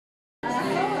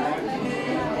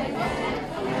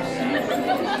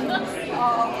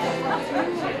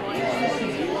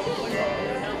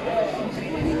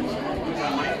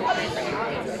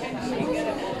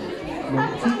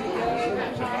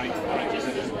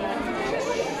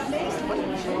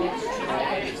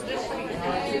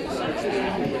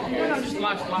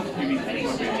last few weeks, the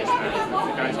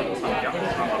guys have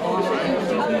come up.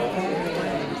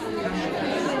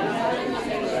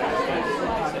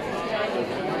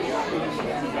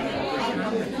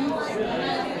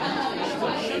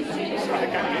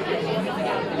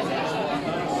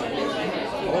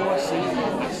 Oh, I see.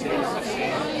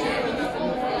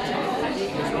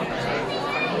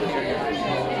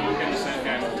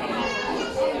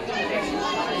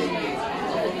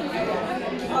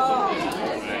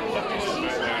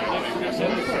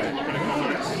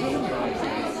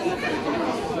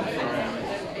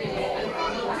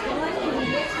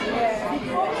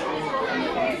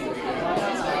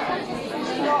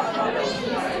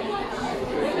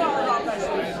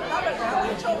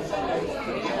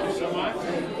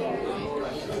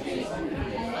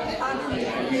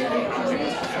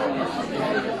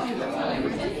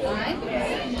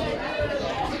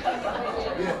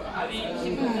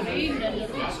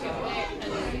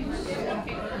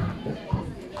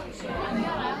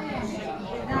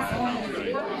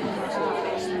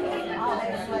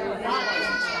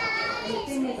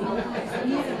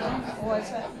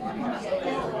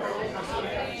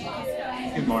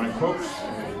 Good morning, folks.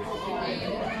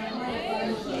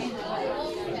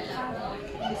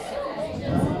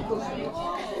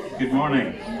 Good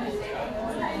morning.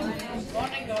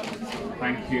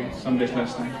 Thank you. Somebody's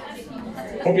listening.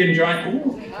 Hope you're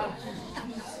enjoying.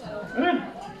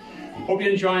 Hope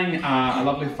you're enjoying a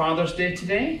lovely Father's Day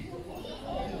today.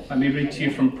 Let me read to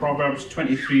you from Proverbs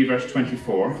 23, verse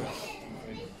 24.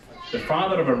 The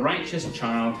father of a righteous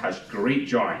child has great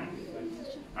joy.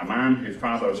 A man who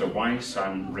fathers a wise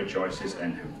son rejoices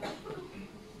in him.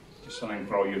 Just something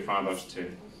for all you fathers to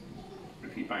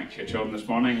repeat back to your children this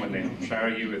morning when they shower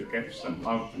you with gifts and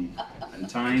love and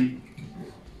time.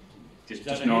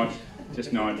 Just nod,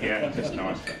 just nod, yeah, just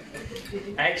nod.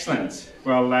 Excellent.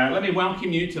 Well, let me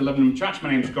welcome you to Livenham Church.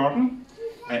 My name's Gordon.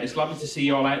 It's lovely to see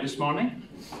you all out this morning.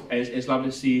 It's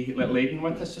lovely to see little Aidan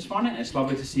with us this morning. It's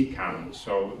lovely to see Karen.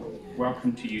 So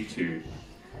welcome to you too.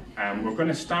 We're going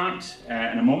to start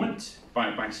in a moment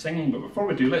by singing, but before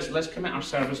we do, let's commit our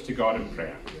service to God in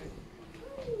prayer.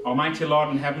 Almighty Lord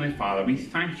and Heavenly Father, we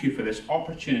thank you for this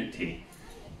opportunity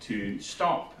to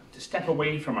step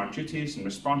away from our duties and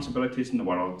responsibilities in the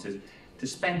world, to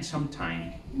spend some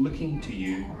time looking to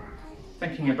you,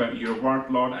 thinking about your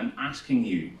word, Lord, and asking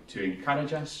you to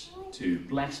encourage us, to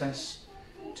bless us,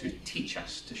 to teach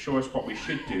us, to show us what we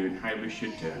should do and how we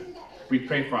should do it. We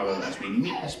pray, Father, that as we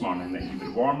meet this morning, that you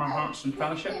would warm our hearts in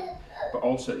fellowship, but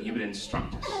also that you would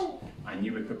instruct us and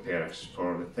you would prepare us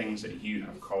for the things that you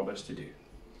have called us to do.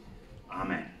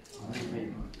 Amen.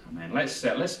 Amen. Amen. Let's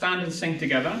stand and sing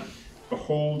together.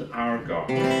 Behold our God.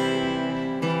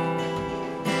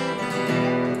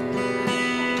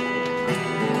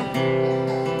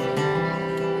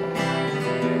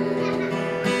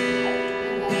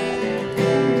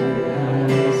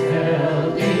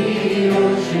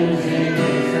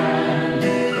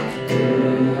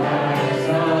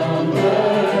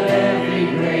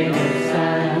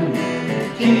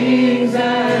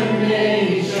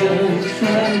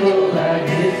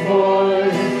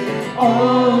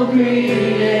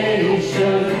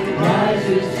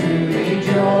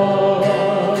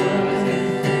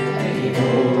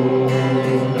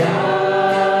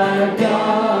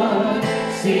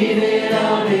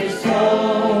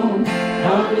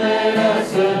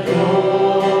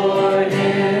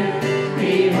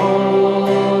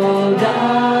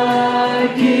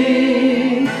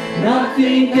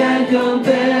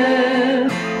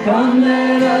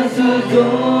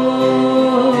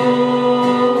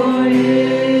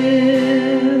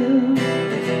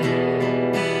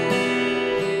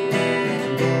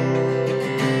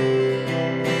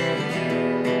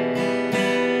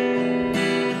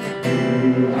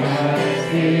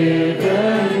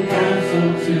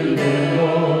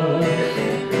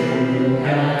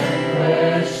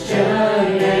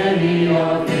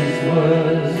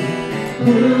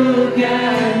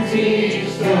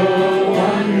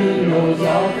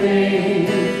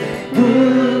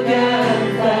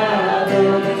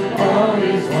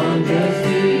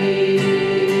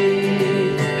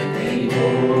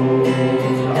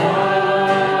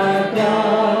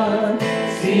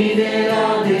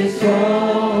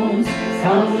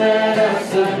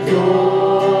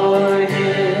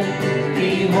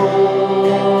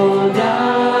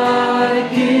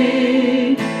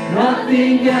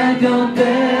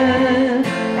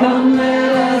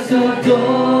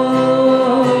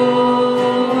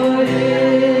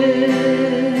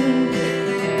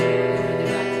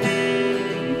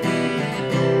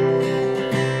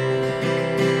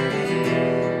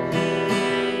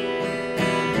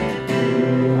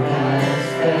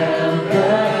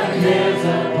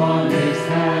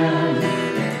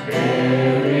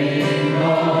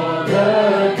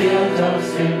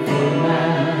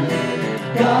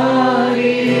 God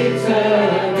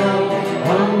eternal,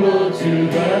 humble to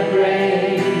the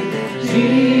grave.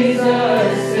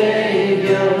 Jesus,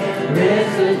 Savior,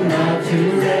 risen now to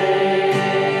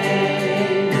reign.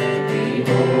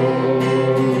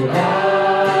 Behold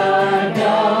our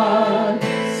God,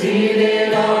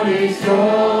 seated on his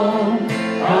throne.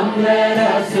 Come, let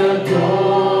us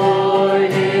adore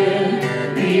him.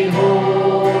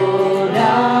 Behold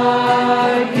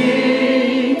our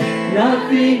King,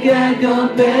 nothing can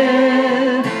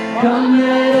compare. Come,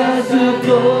 let us adore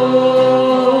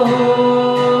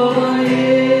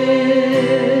him.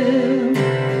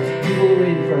 You will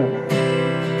reign forever.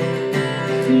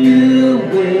 You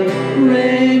will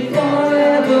reign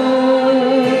forever.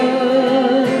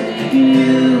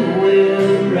 You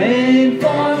will reign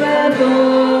forever.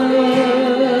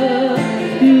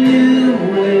 You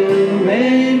will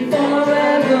reign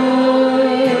forever.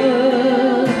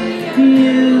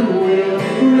 You will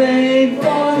reign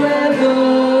forever.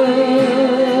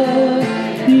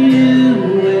 You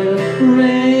will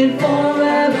reign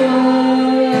forever.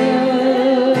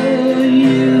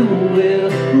 You will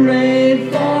reign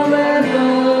forever.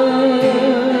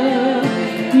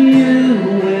 You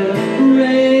will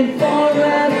reign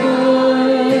forever.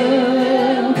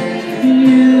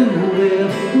 You will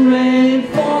reign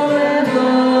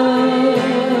forever.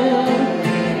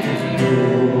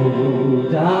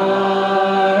 Behold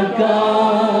our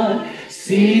God,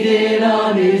 seated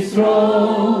on his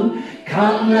throne.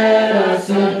 Come, let us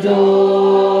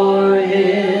adore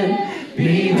him.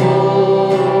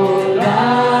 Behold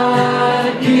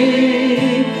our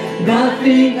King,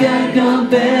 nothing can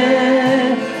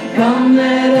compare. Come,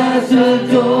 let us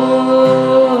adore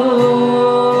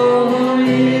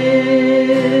him.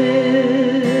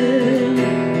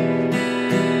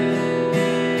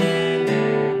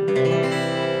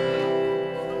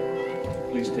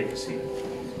 Please take a seat.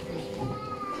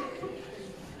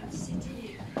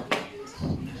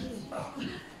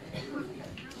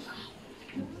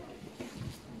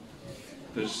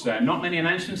 There's not many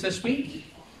announcements this week.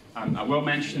 I will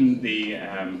mention the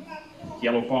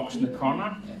yellow box in the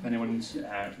corner if anyone's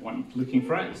looking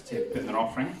for it to put in their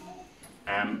offering.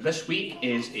 This week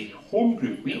is a home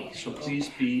group week, so please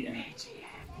be in.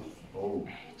 Oh.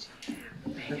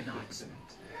 Big announcement.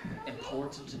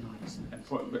 Important announcement.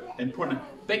 Important.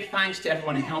 Big thanks to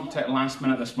everyone who helped out last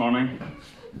minute this morning.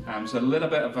 There's a little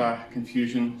bit of a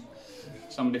confusion.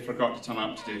 Somebody forgot to turn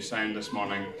up to do sound this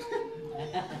morning.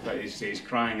 But he's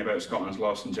crying about Scotland's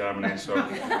loss in Germany, so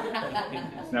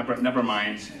never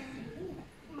mind.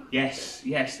 Yes,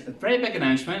 a very big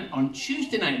announcement. On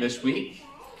Tuesday night this week,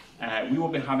 we will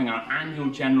be having our annual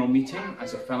general meeting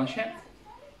as a fellowship.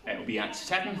 It will be at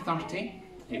 7:30.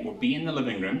 It will be in the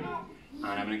living room, and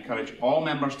I would encourage all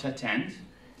members to attend.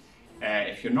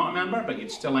 If you're not a member, but you'd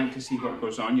still like to see what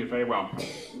goes on, you're very welcome.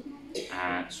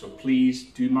 So please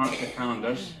do mark your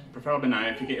calendars, preferably now.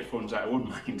 If you get your phones out, I won't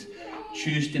mind.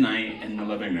 Tuesday night in the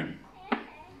living room.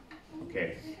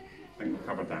 Okay, I think we've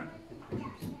covered that.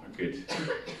 Good.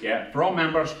 Yeah, for all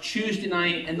members, Tuesday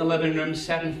night in the living room,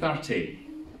 7:30.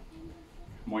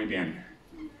 Muy bien.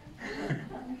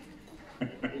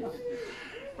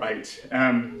 Right,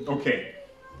 okay.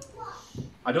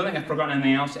 I don't think I've forgotten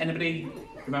anything else. Anybody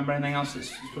remember anything else that's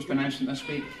supposed to be announced this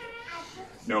week?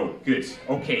 No, good.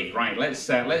 Okay, right. Let's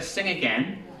sing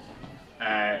again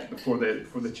before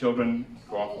the children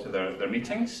go off to their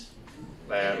meetings.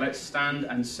 Let's stand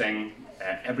and sing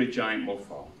 "Every Giant Will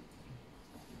Fall."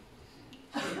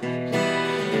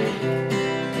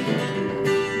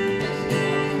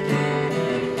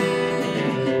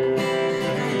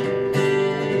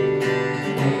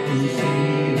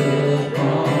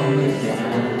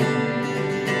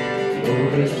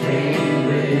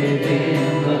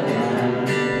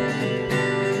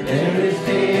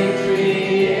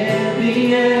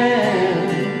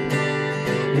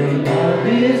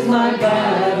 Is my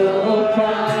battle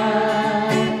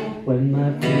cry when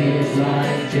my fears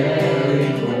like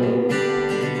Jericho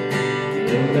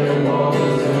build their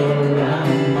walls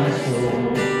around my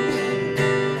soul.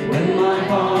 When my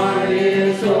heart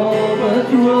is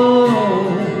overthrown,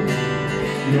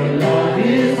 your love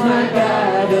is my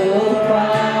battle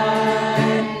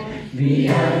cry, the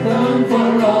anthem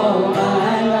for all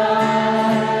my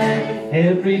life.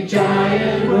 Every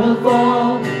giant will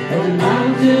fall, the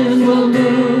mountains will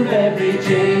move, every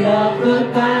chain of the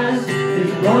past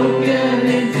is broken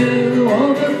in two.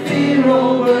 Over fear,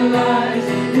 over lies,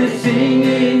 we're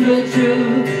singing the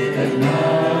truth, that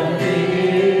nothing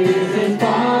is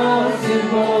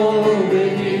impossible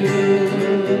with you.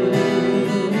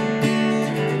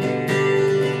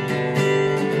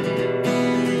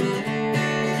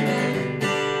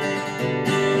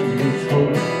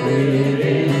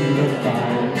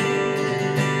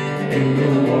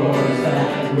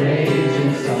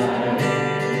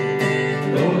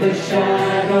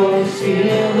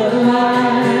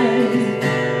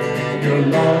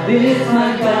 Lord is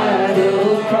my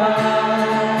battle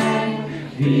cry,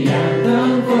 the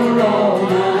anthem for all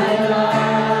my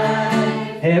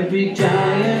life. Every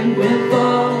giant will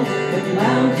fall, the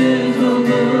mountains will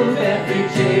move, every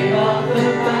chain of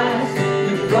the past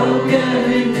is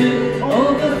broken into,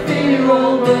 all the fear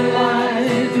over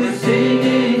lies. We're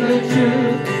singing the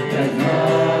truth that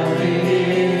nothing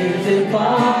is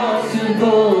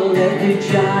impossible. Every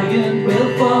giant will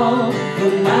fall, the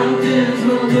mountains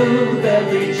will move,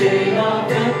 every chain of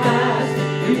the past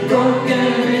is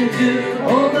broken into,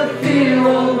 all the fear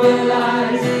over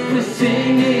lies. We're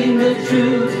singing the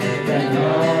truth that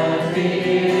nothing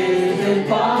is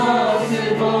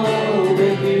impossible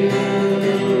with you.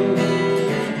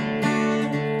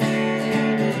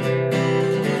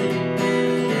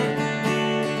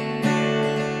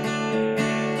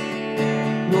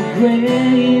 No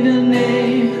greater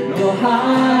name, no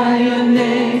higher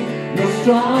name, no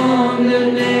stronger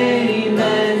name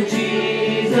than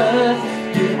Jesus.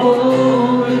 You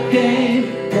overcame,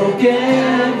 broke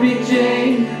every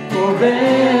chain,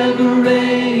 forever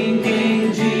reign,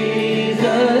 King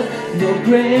Jesus. No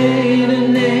greater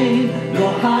name, no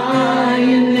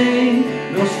higher name,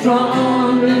 no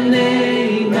stronger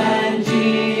name than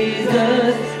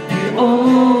Jesus. You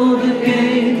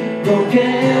overcame, broke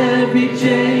every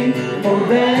chain,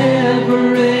 forever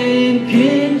reign,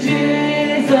 King Jesus.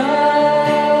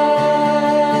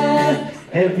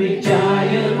 Every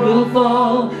giant will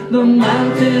fall, the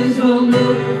mountains will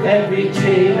move, every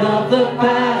chain of the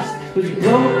past was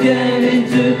broken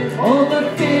into, all the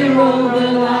fear of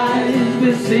the lies.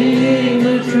 We're singing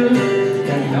the truth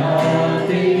that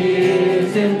nothing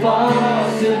is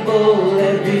impossible.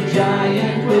 Every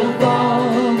giant will fall,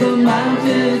 the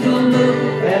mountains will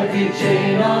move, every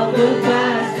chain of the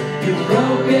past is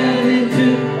broken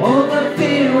into, all the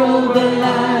fear of the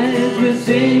lies. We're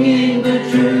singing the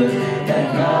truth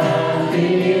that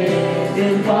nothing is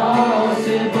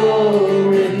impossible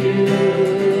with you.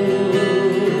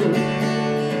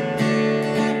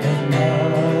 That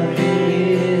nothing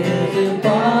is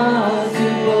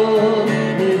impossible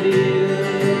with you.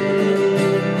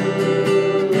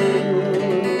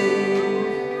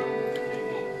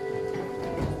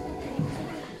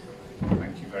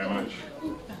 Thank you very much.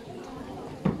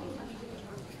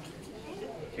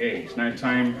 Okay, it's now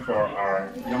time for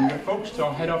our younger folks to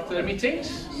all head off to their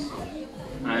meetings.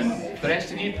 And the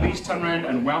rest of you, please turn around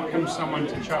and welcome someone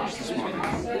to church this morning.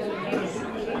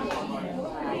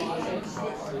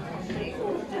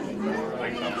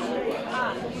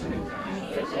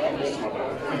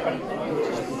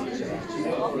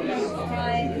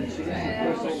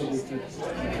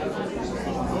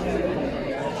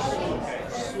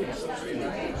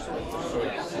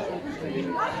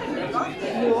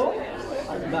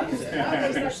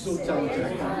 They're so talented, I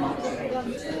can't match them.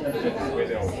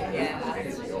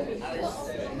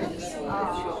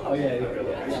 Oh yeah, yeah,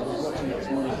 I was watching it this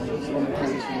morning. It was one of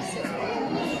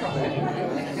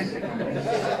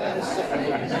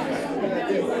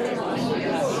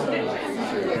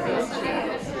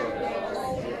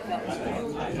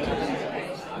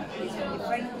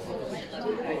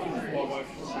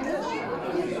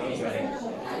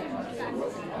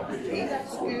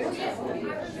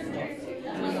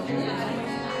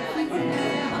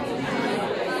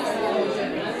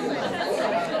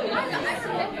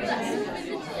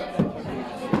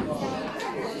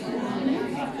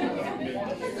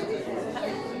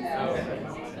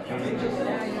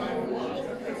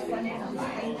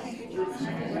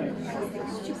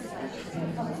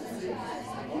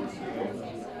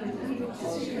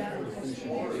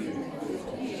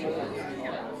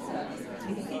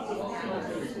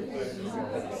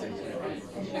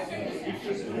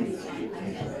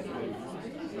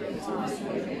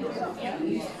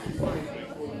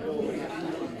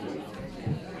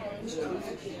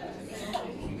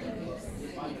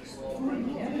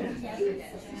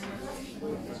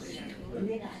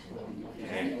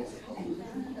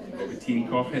We'll have tea and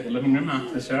coffee at the living room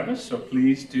after the service, so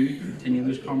please do continue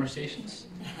those conversations.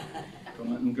 Don't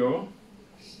let them go.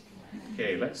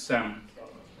 Okay, let's settle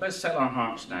our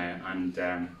hearts now and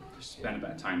just spend a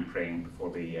bit of time praying before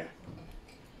we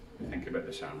think about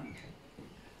the sermon.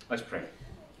 Let's pray.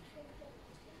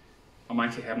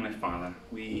 Almighty Heavenly Father,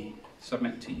 we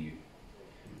submit to you.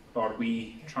 Lord,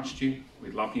 we trust you,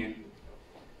 we love you,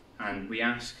 and we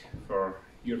ask for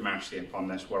your mercy upon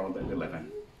this world that we live in.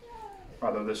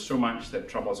 Father, there's so much that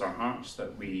troubles our hearts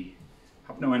that we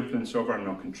have no influence over and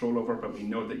no control over, but we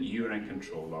know that you are in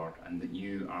control, Lord, and that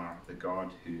you are the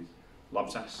God who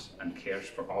loves us and cares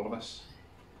for all of us.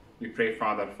 We pray,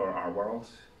 Father, for our world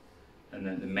and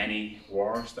the many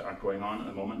wars that are going on at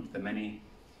the moment, the many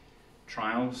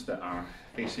trials that are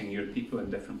facing your people in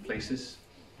different places,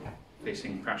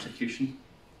 facing persecution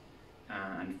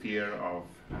and fear of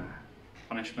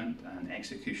punishment and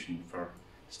execution for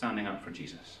standing up for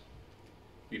Jesus.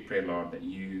 We pray, Lord, that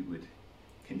you would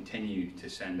continue to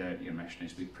send out your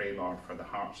missionaries. We pray, Lord, for the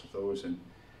hearts of those in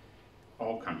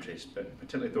all countries, but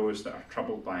particularly those that are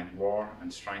troubled by war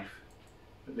and strife,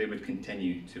 that they would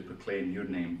continue to proclaim your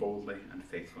name boldly and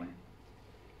faithfully.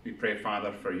 We pray,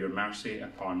 Father, for your mercy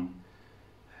upon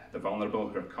the vulnerable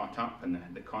who are caught up in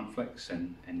the conflicts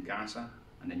in Gaza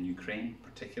and in Ukraine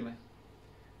particularly.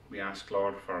 We ask,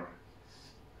 Lord, for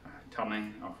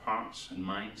turning of hearts and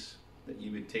minds, that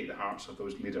you would take the hearts of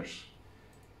those leaders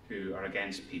who are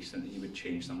against peace, and that you would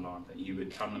change them, Lord, that you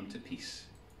would turn them to peace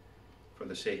for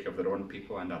the sake of their own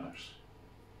people and others.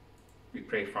 We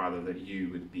pray, Father, that you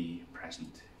would be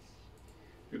present.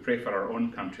 We pray for our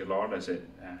own country, Lord, as it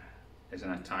is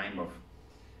in a time of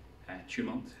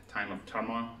tumult, a time of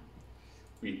turmoil.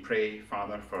 We pray,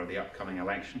 Father, for the upcoming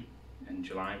election in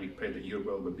July. We pray that your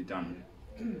will would be done.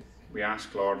 We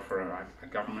ask, Lord, for a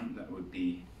government that would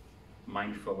be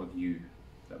mindful of you,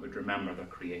 that would remember their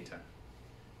Creator.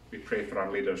 We pray for our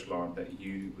leaders, Lord, that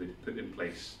you would put in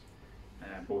place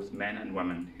both men and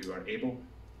women who are able,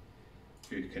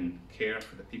 who can care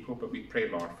for the people, but we pray,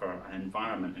 Lord, for an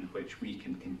environment in which we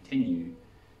can continue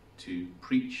to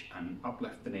preach and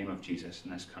uplift the name of Jesus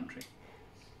in this country.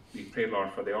 We pray,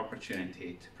 Lord, for the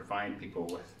opportunity to provide people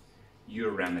with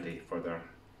your remedy for their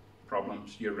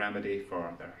problems, your remedy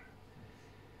for their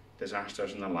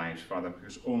disasters in their lives, Father,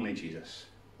 because only Jesus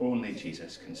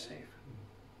can save.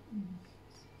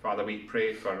 Father, we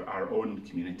pray for our own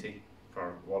community,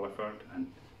 for Wallingford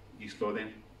and East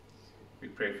Lothian. We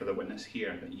pray for the witness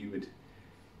here, that you would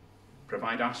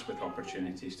provide us with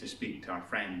opportunities to speak to our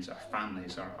friends, our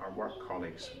families, our work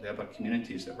colleagues, the other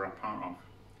communities that we're a part of.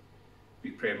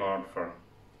 We pray, Lord, for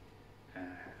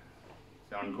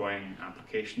the ongoing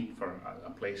application for a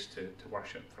place to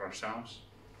worship for ourselves.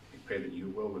 We pray that your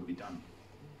will would be done.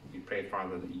 We pray,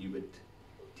 Father, that you would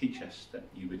teach us, that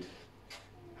you would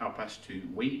help us to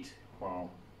wait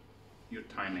while your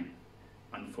timing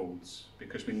unfolds,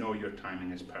 because we know your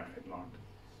timing is perfect, Lord,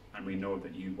 and we know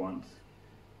that you want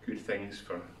good things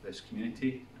for this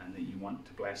community, and that you want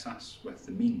to bless us with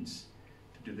the means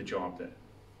to do the job that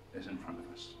is in front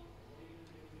of us.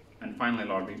 And finally,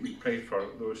 Lord, we pray for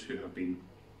those who have been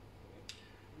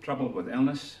troubled with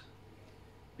illness.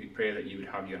 We pray that you would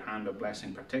have your hand of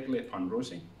blessing, particularly upon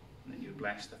Rosie, and that you would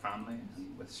bless the family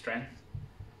and with strength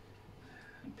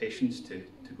and patience to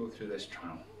go through this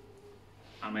trial.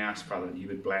 And we ask, Father, that you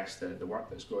would bless the work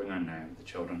that's going on now with the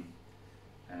children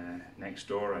next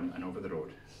door and over the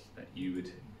road, that you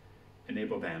would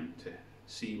enable them to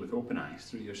see with open eyes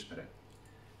through your Spirit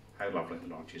how lovely the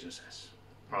Lord Jesus is.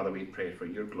 Father, we pray for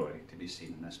your glory to be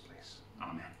seen in this place.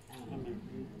 Amen.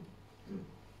 Amen.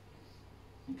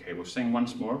 Okay, we'll sing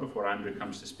once more before Andrew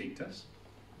comes to speak to us.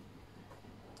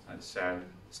 Let's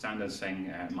stand and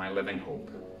sing My Living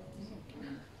Hope.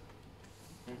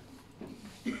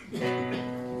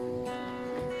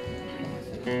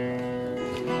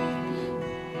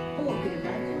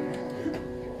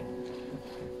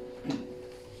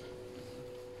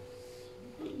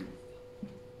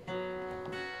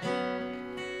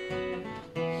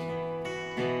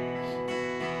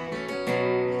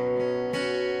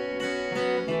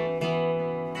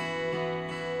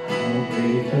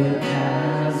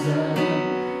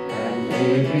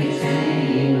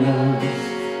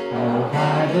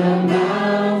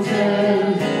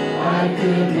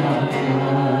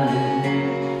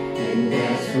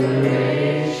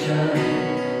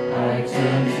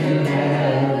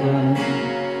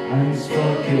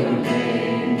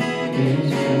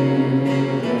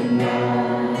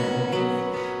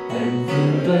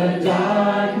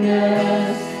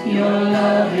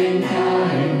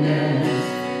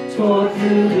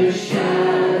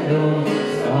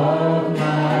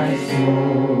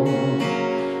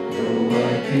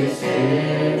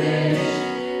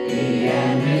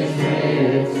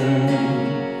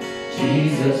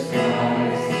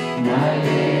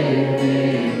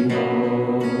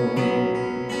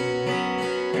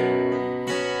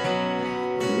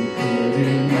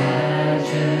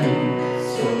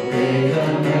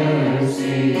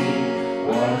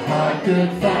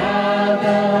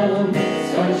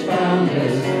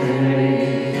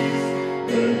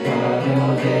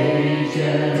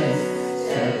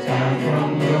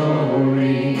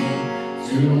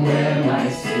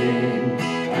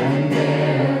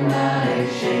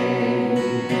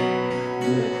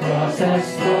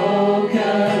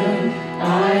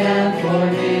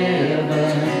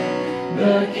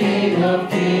 The King of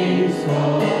Kings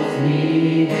calls me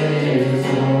His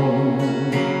own.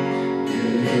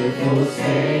 Beautiful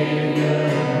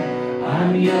Savior,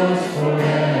 I'm yours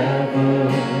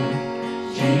forever.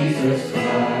 Jesus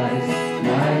Christ,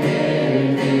 my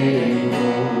living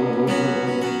hope.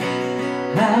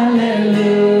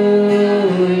 Hallelujah,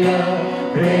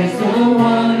 praise the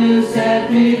one who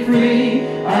set me free.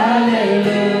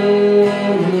 Hallelujah,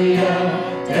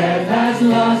 death has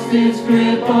lost its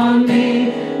grip on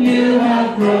me. You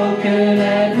have broken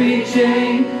every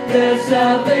chain. There's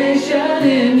salvation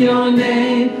in your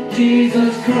name,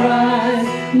 Jesus Christ,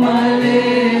 my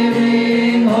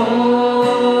living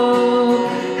hope.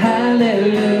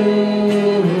 Hallelujah,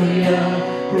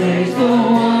 praise the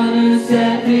one who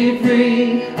set me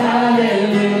free.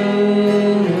 Hallelujah,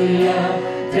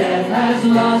 death has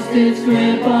lost its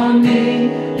grip on me.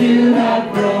 You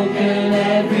have broken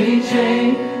every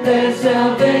chain. There's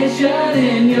salvation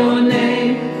in your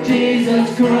name,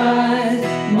 Jesus Christ,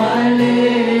 my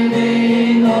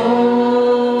living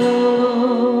hope.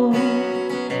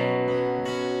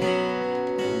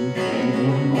 In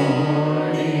the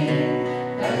morning,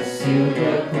 that sealed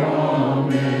the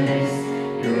promise.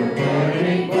 Your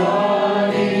burning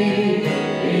body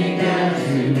began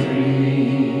to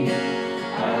breathe.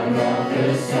 Out of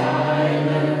the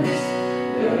silence,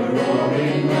 the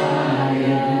roaring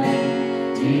lion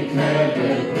declared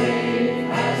the grave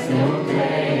has no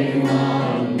claim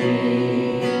on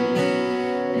me.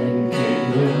 And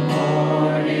came the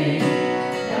morning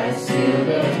that sealed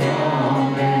the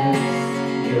promise.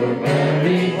 Your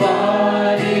buried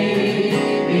body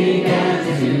began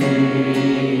to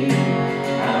breathe.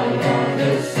 Out of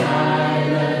the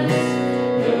silence,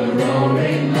 the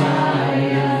roaring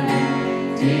lion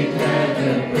declared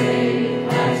the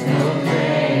grave has no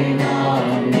claim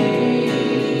on me.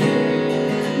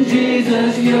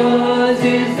 Jesus, yours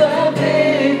is the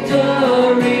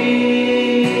victory.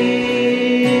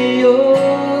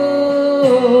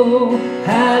 Oh,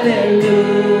 hallelujah.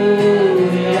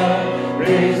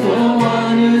 Praise the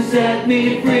one who set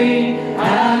me free.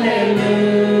 Hallelujah.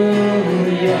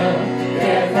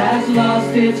 Death has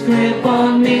lost its grip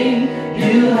on me.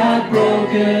 You have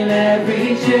broken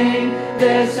every chain.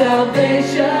 There's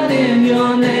salvation in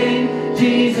your name,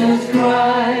 Jesus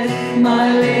Christ,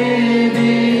 my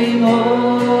living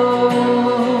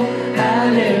hope.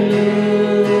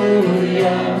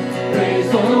 Hallelujah,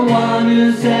 praise the one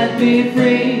who set me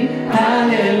free.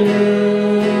 Hallelujah,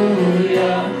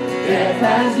 death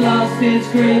has lost its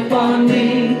grip on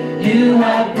me. You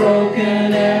have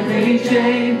broken every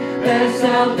chain. There's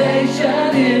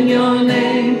salvation in your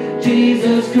name,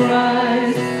 Jesus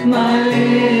Christ, my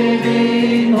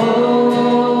living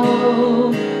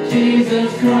hope.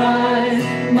 Jesus Christ,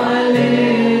 my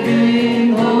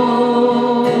living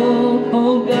hope.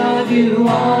 Oh God, you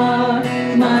are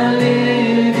my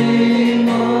living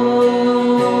hope.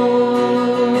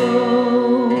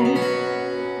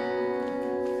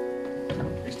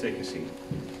 Please take a seat.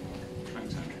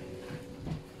 Thanks, Andrew.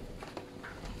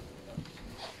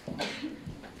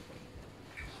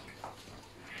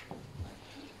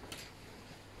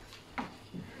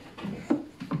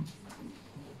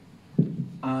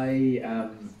 I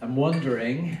am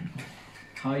wondering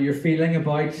how you're feeling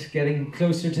about getting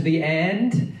closer to the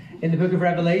end in the book of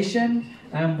Revelation.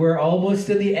 We're almost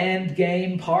in the end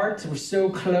game part. We're so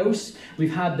close.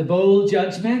 We've had the bowl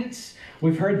judgment.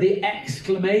 We've heard the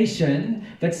exclamation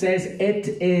that says, "It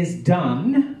is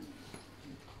done."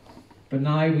 But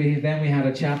now we had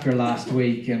a chapter last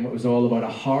week, and it was all about a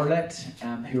harlot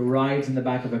who rides in the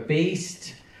back of a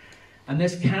beast. And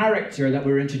this character that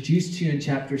we're introduced to in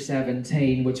chapter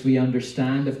 17, which we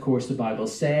understand, of course, the Bible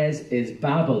says, is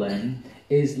Babylon,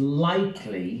 is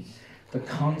likely the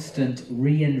constant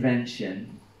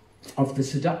reinvention of the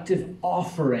seductive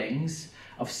offerings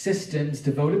of systems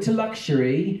devoted to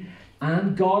luxury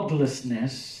and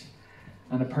godlessness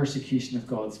and a persecution of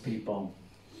God's people.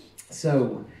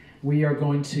 So we are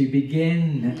going to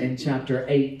begin in chapter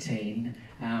 18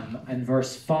 and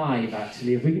verse 5,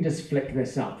 actually. If we can just flick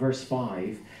this up, verse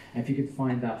 5. If you could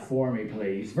find that for me,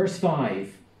 please. Verse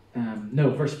 5.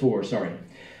 Verse 4, sorry.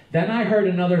 Then I heard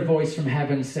another voice from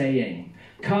heaven saying,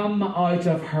 "Come out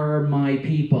of her, my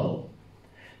people,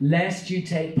 lest you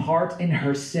take part in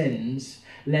her sins,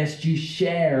 lest you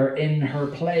share in her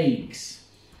plagues."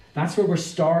 That's where we're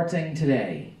starting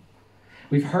today.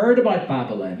 We've heard about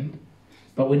Babylon,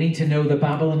 but we need to know that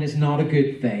Babylon is not a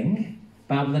good thing.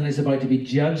 Babylon is about to be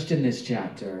judged in this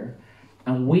chapter,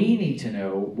 and we need to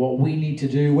know what we need to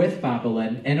do with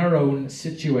Babylon in our own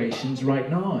situations right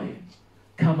now.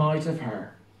 Come out of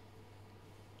her.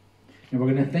 And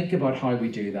we're going to think about how we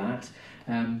do that,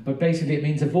 but basically it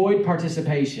means avoid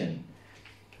participation.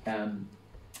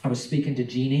 I was speaking to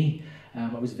Jeannie.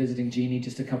 I was visiting Jeannie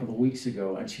just a couple of weeks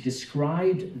ago, and she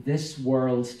described this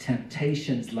world's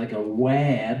temptations like a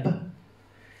web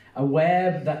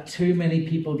that too many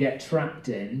people get trapped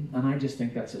in. And I just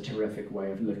think that's a terrific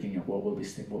way of looking at what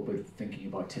we're thinking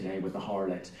about today with the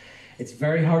harlot. It's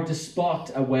very hard to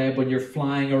spot a web when you're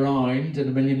flying around at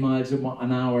 1,000,000 miles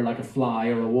an hour like a fly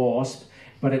or a wasp,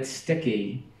 but it's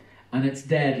sticky and it's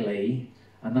deadly,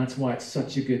 and that's why it's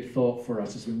such a good thought for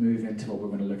us as we move into what we're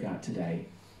going to look at today.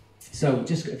 So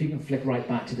just if you can flick right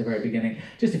back to the very beginning,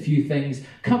 just a few things.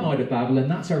 Come out of Babylon,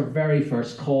 that's our very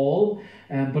first call.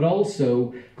 But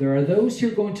also, there are those who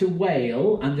are going to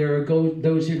wail, and there are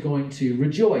those who are going to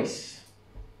rejoice.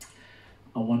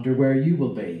 I wonder where you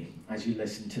will be as you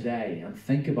listen today and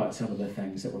think about some of the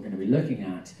things that we're going to be looking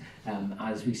at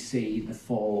as we see the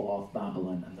fall of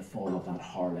Babylon and the fall of that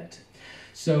harlot.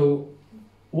 So,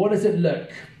 what does it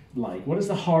look like? What does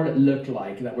the harlot look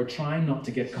like that we're trying not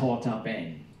to get caught up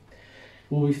in?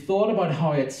 Well, we've thought about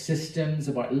how it's systems,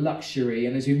 about luxury,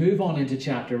 and as we move on into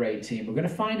chapter 18, we're going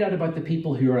to find out about the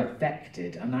people who are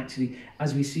affected. And actually,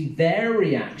 as we see their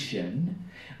reaction,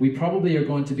 we probably are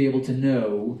going to be able to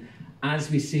know, as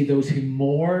we see those who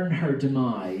mourn her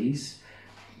demise,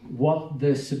 what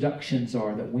the seductions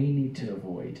are that we need to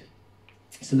avoid.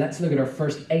 So let's look at our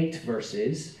first 8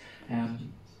 verses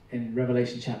in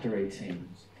Revelation chapter 18.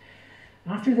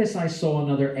 After this I saw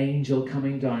another angel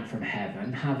coming down from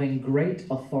heaven, having great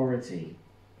authority,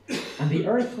 and the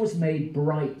earth was made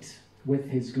bright with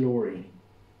his glory.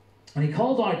 And he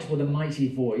called out with a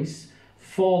mighty voice,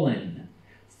 "Fallen,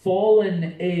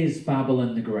 fallen is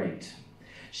Babylon the Great.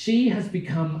 She has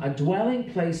become a dwelling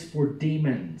place for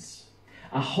demons,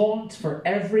 a haunt for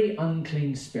every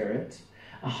unclean spirit,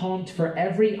 a haunt for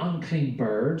every unclean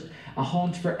bird, a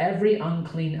haunt for every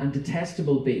unclean and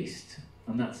detestable beast."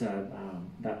 And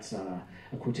that's a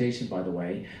quotation, by the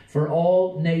way. "For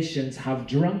all nations have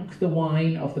drunk the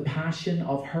wine of the passion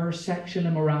of her sexual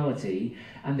immorality,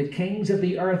 and the kings of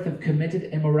the earth have committed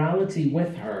immorality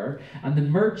with her, and the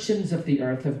merchants of the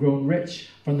earth have grown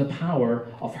rich from the power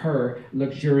of her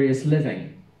luxurious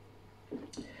living."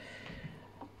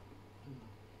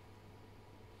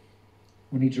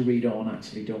 We need to read on,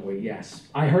 actually, don't we? Yes.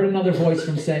 "I heard another voice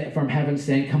from heaven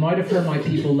saying, 'Come out of her, my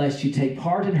people, lest you take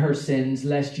part in her sins,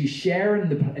 lest you share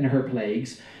in her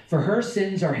plagues. For her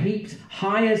sins are heaped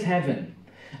high as heaven,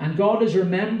 and God has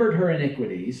remembered her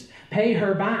iniquities. Pay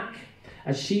her back,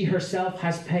 as she herself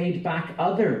has paid back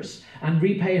others, and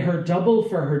repay her double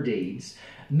for her deeds.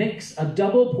 Mix a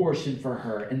double portion for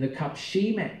her in the cup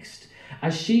she mixed.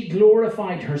 As she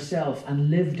glorified herself and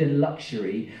lived in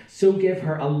luxury, so give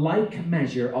her a like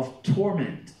measure of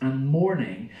torment and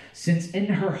mourning, since in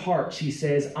her heart she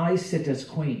says, 'I sit as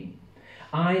queen.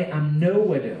 I am no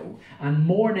widow, and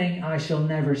mourning I shall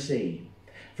never see.'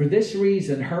 For this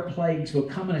reason her plagues will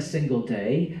come in a single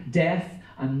day, death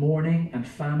and mourning and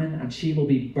famine, and she will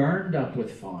be burned up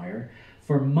with fire.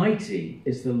 For mighty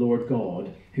is the Lord God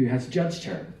who has judged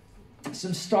her."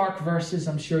 Some stark verses,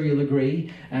 I'm sure you'll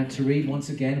agree, to read once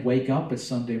again. Wake up, it's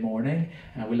Sunday morning.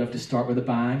 We love to start with a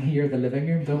bang here at the living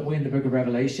room, don't we, in the book of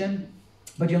Revelation?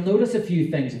 But you'll notice a few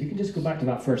things. If you can just go back to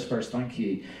that first verse, thank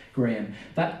you, Graham.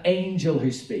 That angel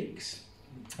who speaks.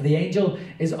 The angel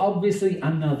is obviously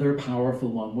another powerful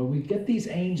one. When we get these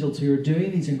angels who are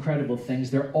doing these incredible things,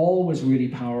 they're always really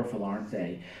powerful, aren't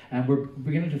they? And we're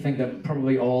beginning to think that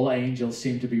probably all angels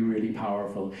seem to be really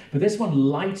powerful. But this one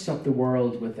lights up the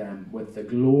world with the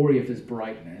glory of his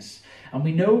brightness. And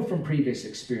we know from previous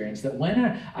experience that when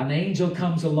an angel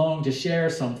comes along to share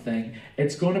something,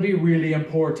 it's going to be really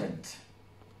important.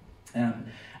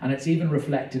 And it's even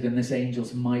reflected in this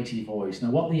angel's mighty voice.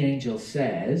 Now, what the angel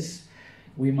says,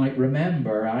 we might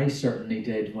remember, I certainly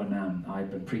did when I'd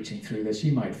been preaching through this.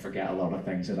 You might forget a lot of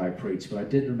things that I preached, but I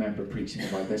did remember preaching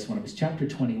about this one. It was chapter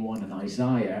 21 in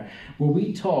Isaiah, where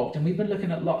we talked, and we've been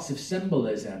looking at lots of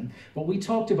symbolism, but we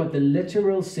talked about the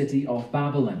literal city of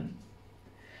Babylon.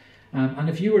 And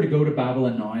if you were to go to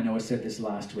Babylon now, I know I said this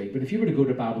last week, but if you were to go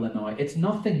to Babylon now, it's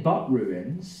nothing but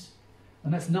ruins,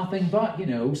 and it's nothing but,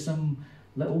 some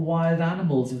little wild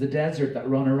animals of the desert that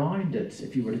run around it,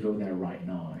 if you were to go there right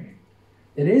now.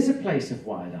 It is a place of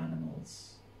wild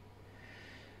animals.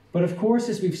 But of course,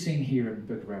 as we've seen here in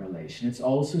the book of Revelation, it's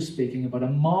also speaking about a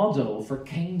model for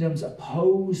kingdoms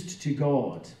opposed to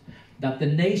God. That the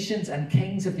nations and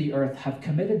kings of the earth have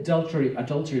committed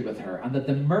adultery with her, and that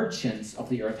the merchants of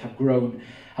the earth have grown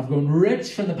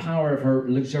rich from the power of her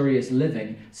luxurious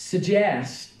living,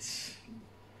 suggests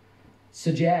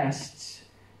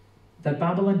that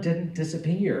Babylon didn't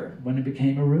disappear when it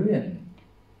became a ruin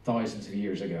thousands of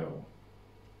years ago.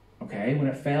 okay, when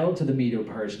it fell to the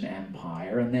Medo-Persian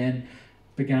Empire and then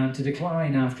began to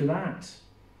decline after that.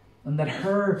 And that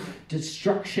her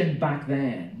destruction back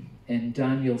then, in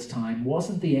Daniel's time,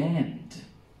 wasn't the end.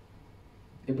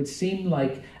 It would seem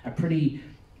like a pretty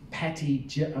petty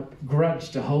grudge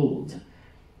to hold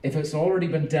if it's already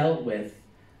been dealt with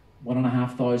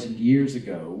 1,500 years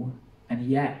ago, and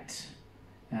yet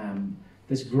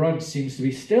this grudge seems to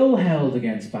be still held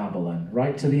against Babylon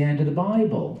right to the end of the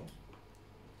Bible,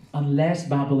 unless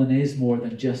Babylon is more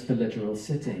than just the literal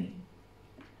city.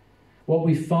 What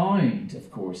we found, of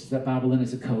course, is that Babylon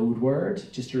is a code word,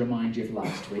 just to remind you of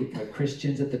last week, that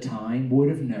Christians at the time would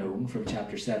have known from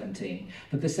chapter 17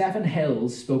 that the 7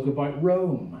 hills spoke about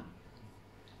Rome.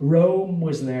 Rome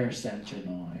was their centre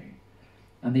now.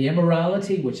 And the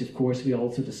immorality, which of course we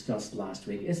also discussed last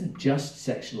week, isn't just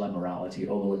sexual immorality,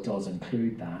 although it does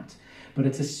include that, but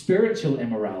it's a spiritual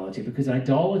immorality, because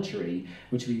idolatry,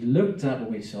 which we looked at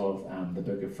when we saw the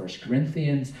book of 1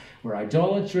 Corinthians, where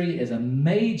idolatry is a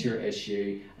major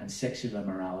issue and sexual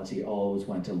immorality always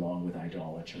went along with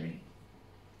idolatry.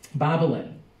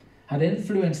 Babylon had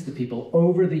influenced the people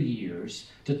over the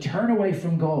years to turn away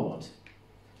from God,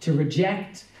 to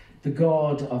reject the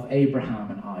God of Abraham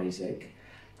and Isaac,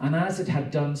 and as it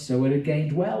had done so, it had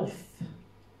gained wealth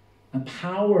and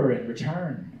power in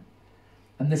return.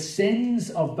 And the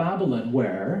sins of Babylon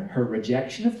were her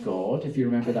rejection of God, if you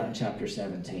remember that in chapter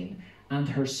 17, and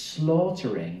her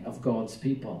slaughtering of God's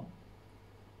people.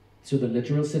 So the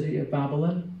literal city of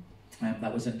Babylon,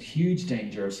 that was in huge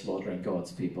danger of slaughtering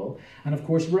God's people. And of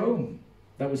course Rome,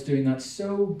 that was doing that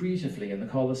so beautifully in the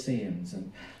Colosseums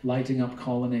and lighting up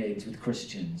colonnades with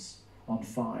Christians on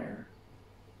fire.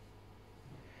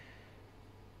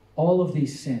 All of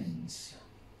these sins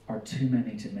are too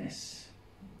many to miss.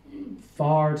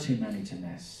 Far too many to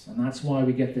miss. And that's why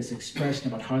we get this expression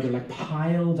about how they're like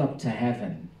piled up to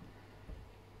heaven.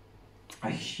 A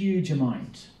huge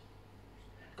amount.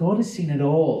 God has seen it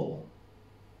all.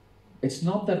 It's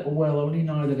not that, well, only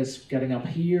now that it's getting up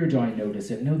here do I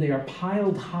notice it. No, they are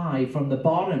piled high from the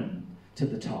bottom to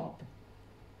the top.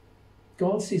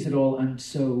 God sees it all, and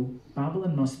so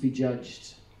Babylon must be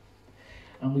judged.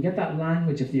 And we get that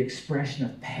language of the expression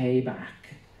of payback.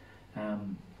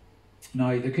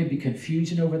 Now, there could be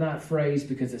confusion over that phrase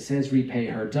because it says repay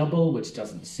her double, which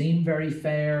doesn't seem very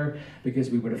fair because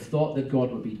we would have thought that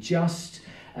God would be just.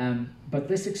 But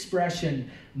this expression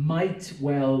might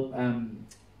well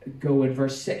go in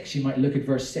verse 6. You might look at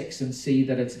verse 6 and see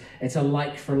that it's a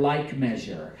like-for-like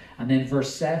measure. And then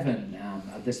verse 7,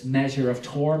 this measure of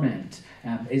torment,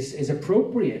 is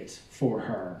appropriate for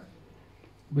her.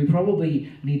 We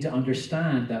probably need to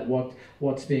understand that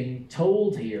what's being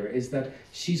told here is that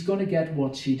she's going to get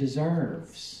what she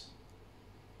deserves.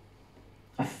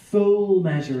 A full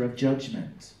measure of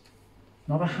judgment,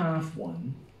 not a half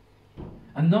one.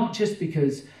 And not just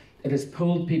because it has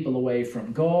pulled people away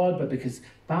from God, but because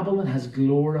Babylon has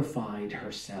glorified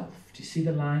herself. Do you see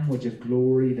the language of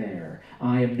glory there?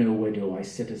 I am no widow, I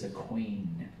sit as a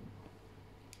queen.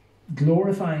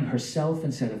 Glorifying herself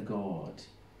instead of God.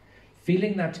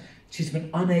 Feeling that she's been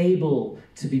unable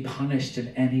to be punished in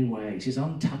any way. She's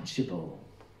untouchable.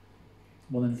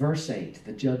 Well, in verse 8,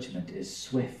 the judgment is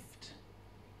swift.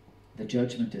 The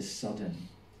judgment is sudden.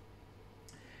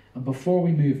 And before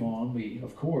we move on, we,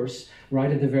 of course, right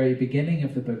at the very beginning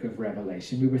of the book of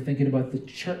Revelation, we were thinking about the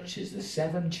churches, the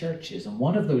 7 churches. And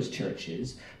one of those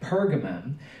churches,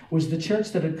 Pergamum, was the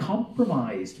church that had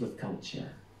compromised with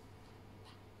culture.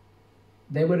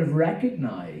 They would have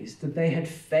recognized that they had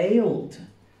failed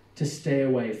to stay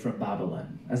away from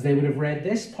Babylon, as they would have read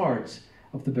this part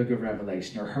of the book of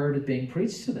Revelation or heard it being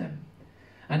preached to them.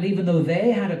 And even though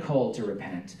they had a call to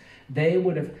repent, they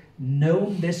would have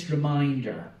known this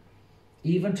reminder,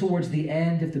 even towards the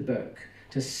end of the book,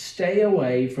 to stay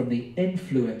away from the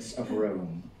influence of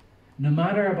Rome, no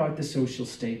matter about the social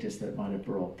status that it might have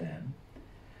brought them,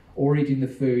 or eating the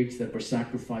foods that were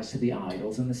sacrificed to the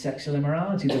idols and the sexual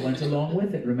immorality that went along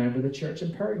with it. Remember the church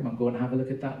in Pergamum. Go and have a look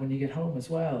at that when you get home as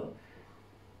well.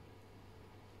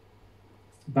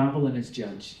 Babylon is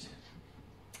judged.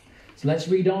 So let's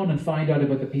read on and find out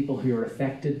about the people who are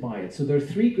affected by it. So there are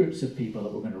 3 groups of people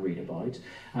that we're going to read about.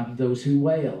 Those who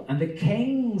wail. And the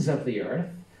kings of the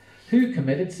earth who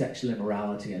committed sexual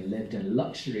immorality and lived in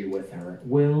luxury with her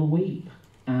will weep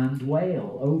and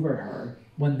wail over her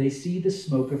when they see the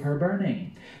smoke of her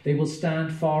burning. They will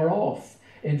stand far off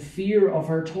in fear of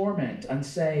her torment and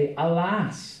say,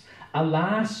 Alas,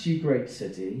 alas, you great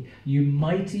city, you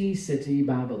mighty city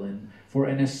Babylon, for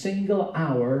in a single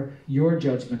hour your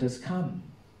judgment has come.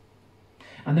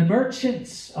 And the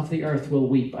merchants of the earth will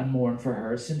weep and mourn for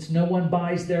her, since no one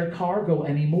buys their cargo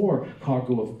anymore.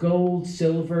 Cargo of gold,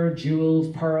 silver,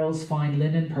 jewels, pearls, fine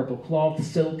linen, purple cloth,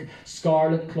 silk,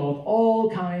 scarlet cloth,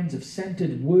 all kinds of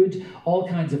scented wood, all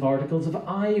kinds of articles of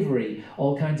ivory,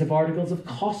 all kinds of articles of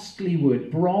costly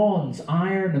wood, bronze,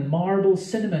 iron and marble,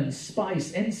 cinnamon,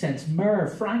 spice, incense, myrrh,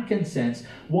 frankincense,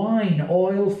 wine,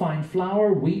 oil, fine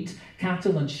flour, wheat,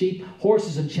 cattle and sheep,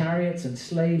 horses and chariots and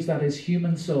slaves, that is,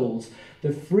 human souls.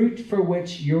 The fruit for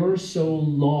which your soul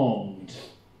longed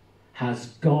has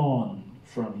gone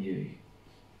from you.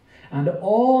 And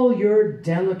all your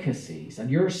delicacies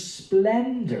and your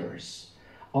splendors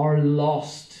are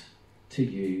lost to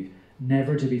you,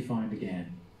 never to be found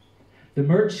again. The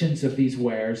merchants of these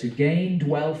wares who gained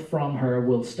wealth from her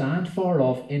will stand far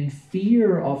off in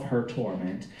fear of her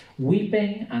torment,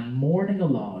 weeping and mourning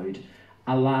aloud.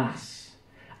 Alas!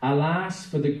 Alas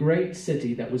for the great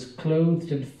city that was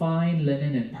clothed in fine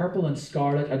linen, in purple and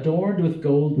scarlet, adorned with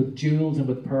gold, with jewels and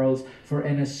with pearls, for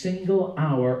in a single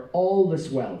hour all this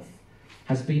wealth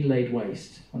has been laid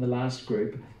waste. On the last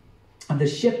group, and the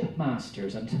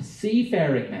shipmasters and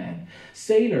seafaring men,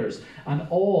 sailors, and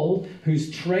all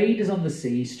whose trade is on the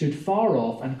sea stood far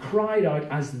off and cried out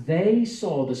as they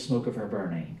saw the smoke of her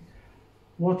burning.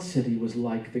 What city was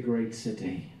like the great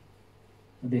city?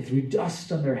 And they threw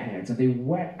dust on their heads, and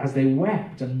as they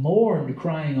wept and mourned,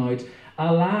 crying out,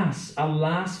 Alas,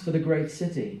 alas for the great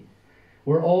city,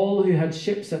 where all who had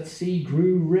ships at sea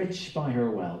grew rich by her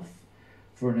wealth.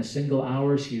 For in a single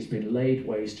hour she has been laid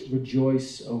waste.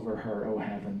 Rejoice over her, O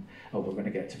heaven. Oh, we're going to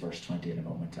get to verse 20 in a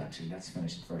moment, actually. Let's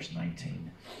finish at verse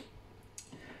 19.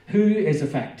 Who is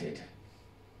affected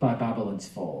by Babylon's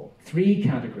fall? Three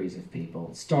categories of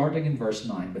people, starting in verse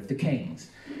 9 with the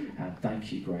kings.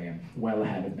 Thank you, Graham. Well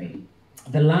ahead of me.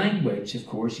 The language, of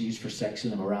course, used for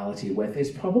sexual immorality with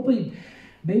is probably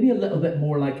maybe a little bit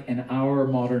more like in our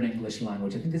modern English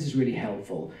language. I think this is really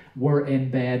helpful. We're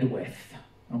in bed with.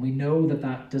 And we know that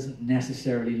that doesn't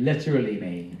necessarily literally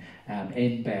mean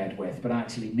in bed with, but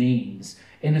actually means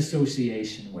in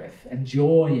association with,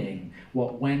 enjoying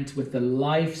what went with the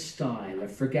lifestyle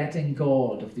of forgetting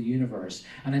God of the universe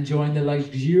and enjoying the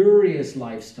luxurious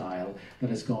lifestyle that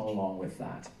has gone along with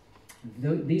that.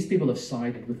 These people have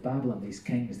sided with Babylon, these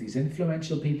kings, these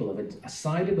influential people have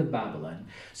sided with Babylon.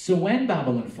 So when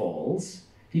Babylon falls,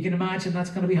 you can imagine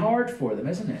that's going to be hard for them,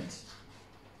 isn't it?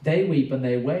 They weep and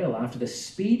they wail after the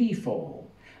speedy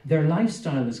fall. Their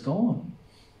lifestyle is gone.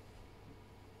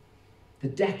 The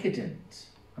decadent,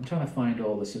 I'm trying to find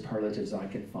all the superlatives I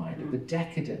can find, the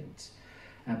decadent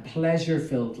and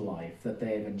pleasure-filled life that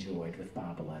they have enjoyed with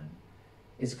Babylon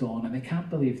is gone, and they can't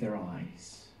believe their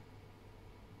eyes.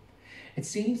 It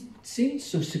seemed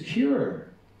so secure.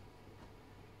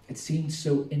 It seemed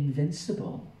so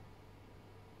invincible.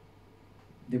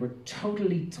 They were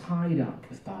totally tied up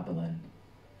with Babylon.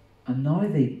 And now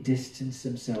they distance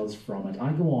themselves from it.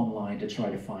 I go online to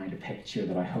try to find a picture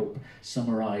that I hope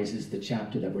summarises the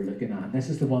chapter that we're looking at. And this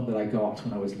is the one that I got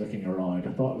when I was looking around.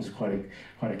 I thought it was quite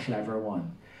a clever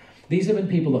one. These have been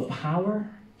people of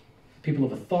power, people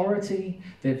of authority.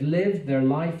 They've lived their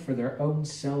life for their own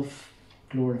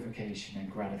self-glorification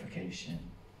and gratification.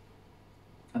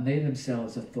 And they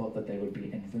themselves have thought that they would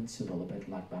be invincible, a bit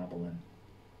like Babylon.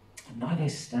 And now they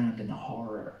stand in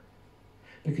horror,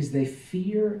 because they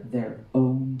fear their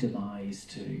own demise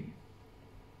too.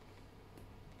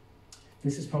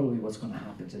 This is probably what's going to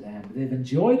happen to them. They've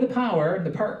enjoyed the power and the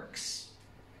perks.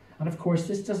 And of course,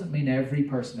 this doesn't mean every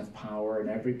person of power and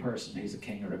every person who's a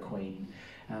king or a queen.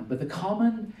 But the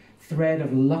common thread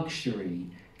of luxury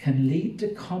can lead to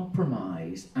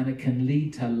compromise, and it can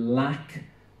lead to lack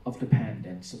of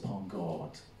dependence upon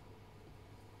God.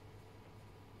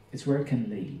 It's where it can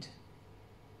lead.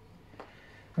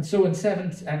 And so in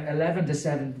 11 to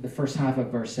 7, the first half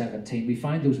of verse 17, we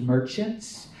find those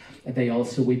merchants. And they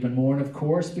also weep and mourn, of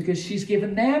course, because she's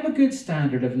given them a good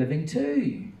standard of living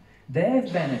too.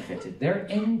 They've benefited. Their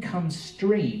income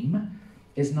stream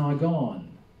is now gone.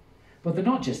 But they're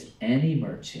not just any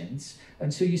merchants.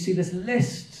 And so you see this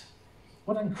list.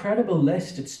 What an incredible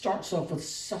list. It starts off with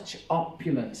such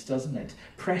opulence, doesn't it?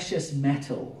 Precious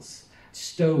metals,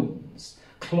 stones,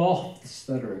 cloths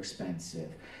that are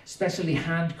expensive, specially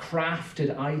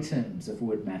handcrafted items of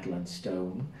wood, metal and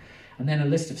stone, and then a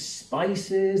list of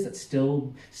spices that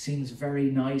still seems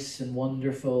very nice and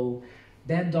wonderful,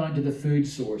 then down to the food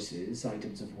sources,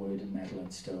 items of wood and metal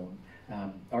and stone,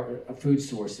 or food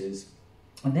sources,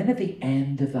 and then at the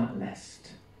end of that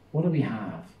list, what do we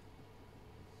have?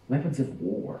 Weapons of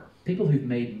war. People who've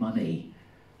made money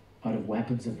out of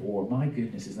weapons of war. My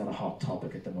goodness, is that a hot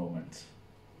topic at the moment?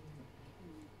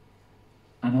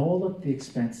 And all at the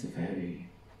expense of who?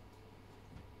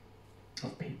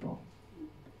 Of people.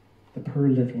 The poor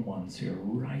little ones who are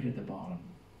right at the bottom.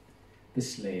 The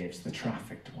slaves, the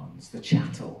trafficked ones, the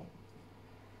chattel.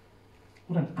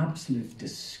 What an absolute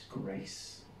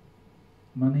disgrace.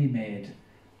 Money made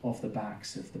off the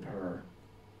backs of the poor.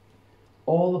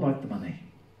 All about the money.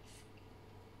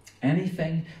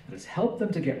 Anything that has helped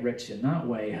them to get rich in that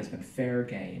way has been fair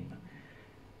game.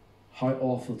 How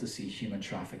awful to see human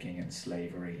trafficking and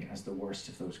slavery as the worst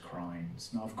of those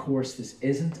crimes. Now, of course, this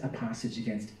isn't a passage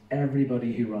against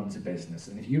everybody who runs a business.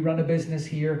 And if you run a business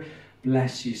here,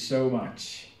 bless you so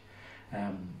much.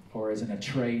 Or is in a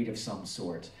trade of some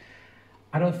sort.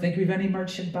 I don't think we've any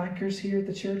merchant bankers here at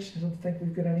the church. I don't think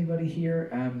we've got anybody here.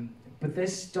 But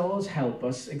this does help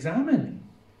us examine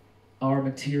our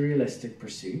materialistic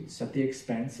pursuits at the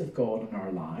expense of God in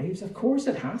our lives. Of course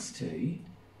it has to.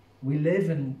 We live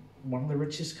in one of the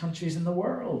richest countries in the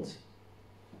world.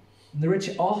 And the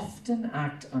rich often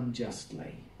act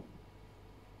unjustly,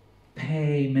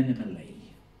 pay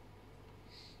minimally,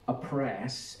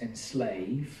 oppress,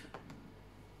 enslave.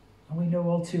 And we know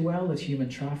all too well that human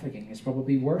trafficking is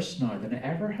probably worse now than it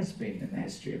ever has been in the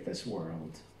history of this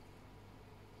world.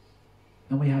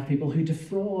 And we have people who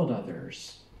defraud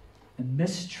others and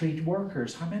mistreat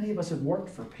workers. How many of us have worked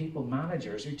for people,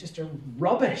 managers, who just are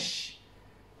rubbish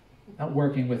at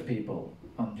working with people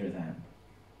under them?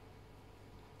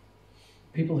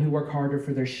 People who work harder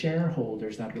for their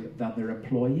shareholders than their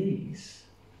employees.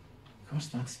 Gosh,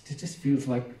 it just feels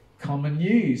like common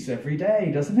news every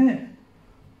day, doesn't it?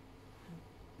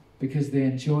 Because they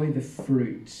enjoy the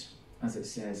fruit, as it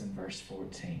says in verse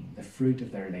 14, the fruit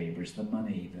of their labours, the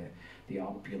money, the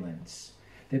opulence.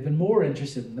 They've been more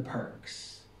interested in the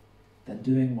perks than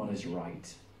doing what is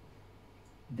right.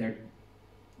 Their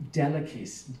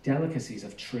delicacies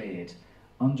of trade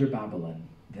under Babylon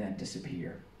then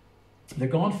disappear. They're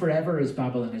gone forever as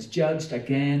Babylon is judged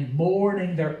again,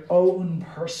 mourning their own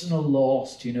personal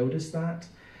loss. Do you notice that?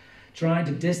 Trying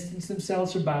to distance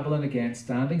themselves from Babylon again,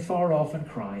 standing far off and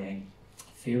crying,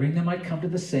 fearing they might come to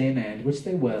the same end, which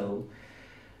they will.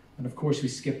 And of course we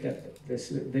skip this.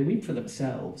 They weep for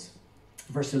themselves.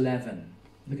 Verse 11.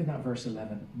 Look at that verse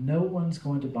 11. No one's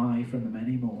going to buy from them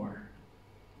anymore.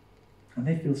 And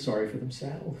they feel sorry for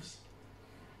themselves.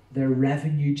 Their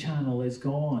revenue channel is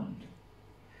gone.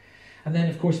 And then,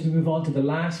 of course, we move on to the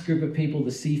last group of people,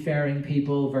 the seafaring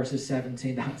people, verses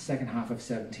 17, the second half of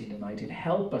 17 to 19.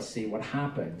 Help us see what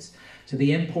happens to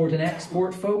the import and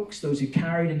export folks, those who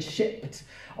carried and shipped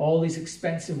all these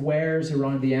expensive wares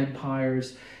around the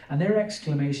empires. And their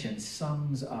exclamation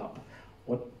sums up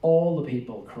what all the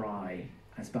people cry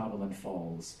as Babylon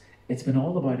falls. It's been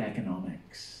all about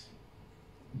economics,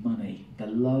 money, the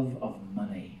love of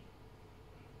money.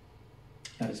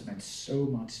 That has meant so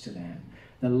much to them.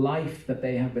 The life that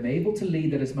they have been able to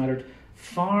lead that has mattered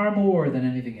far more than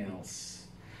anything else.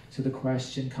 So the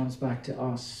question comes back to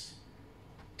us.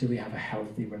 Do we have a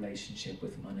healthy relationship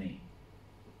with money?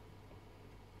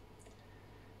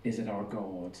 Is it our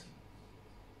God?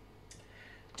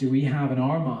 Do we have in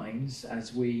our minds,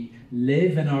 as we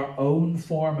live in our own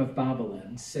form of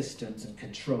Babylon, systems and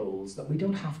controls, that we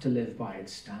don't have to live by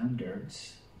its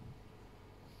standards?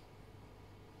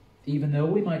 Even though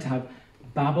we might have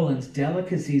Babylon's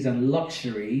delicacies and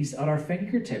luxuries at our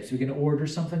fingertips. We can order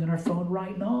something on our phone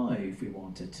right now if we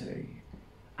wanted to.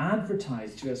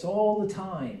 Advertised to us all the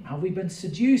time. Have we been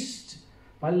seduced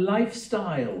by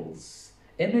lifestyles,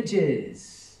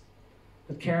 images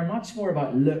that care much more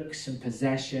about looks and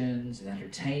possessions and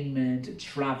entertainment and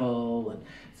travel and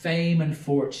fame and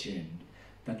fortune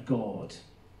than God,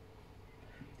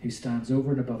 who stands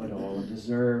over and above it all and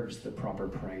deserves the proper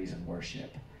praise and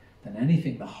worship than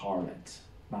anything the harlot,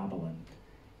 Babylon,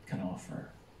 can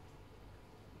offer?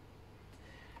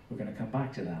 We're going to come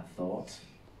back to that thought.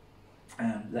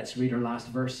 Let's read our last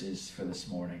verses for this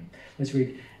morning. Let's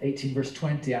read 18 verse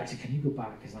 20. Actually, can you go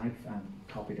back? Because I've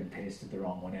copied and pasted the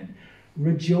wrong one in.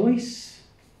 Rejoice.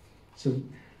 So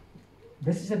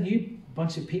this is a new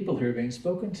bunch of people who are being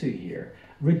spoken to here.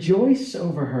 Rejoice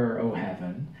over her, O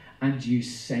heaven, and you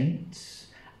saints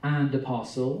and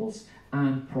apostles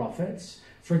and prophets,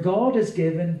 for God has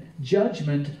given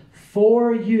judgment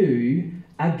for you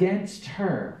against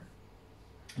her.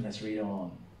 And let's read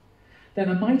on. Then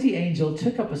a mighty angel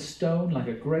took up a stone like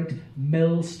a great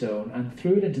millstone and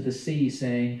threw it into the sea,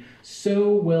 saying,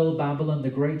 So will Babylon, the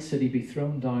great city, be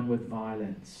thrown down with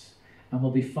violence, and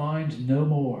will be found no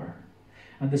more.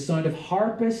 And the sound of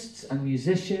harpists and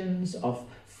musicians, of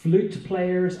flute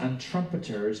players and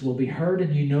trumpeters will be heard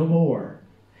in you no more.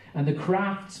 And the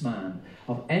craftsman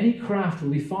of any craft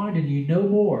will be found in you no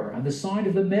more, and the sound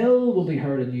of the mill will be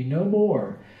heard in you no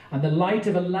more, and the light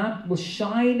of a lamp will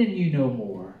shine in you no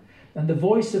more, and the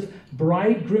voice of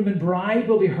bridegroom and bride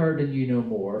will be heard in you no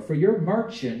more. For your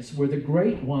merchants were the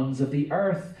great ones of the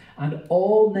earth, and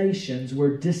all nations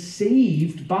were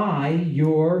deceived by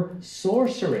your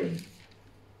sorcery.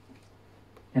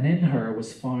 And in her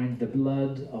was found the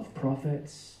blood of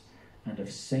prophets and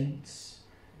of saints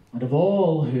and of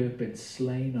all who have been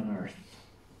slain on earth.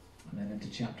 And then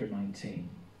into chapter 19.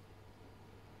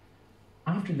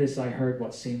 After this I heard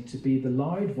what seemed to be the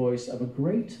loud voice of a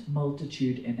great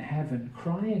multitude in heaven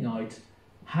crying out,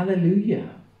 Hallelujah!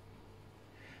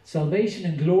 Salvation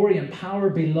and glory and power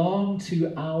belong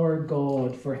to our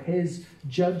God, for his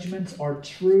judgments are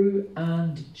true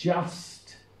and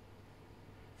just.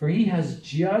 For he has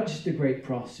judged the great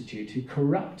prostitute who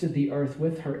corrupted the earth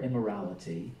with her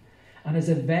immorality, and has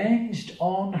avenged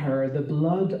on her the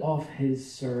blood of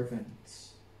his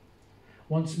servants.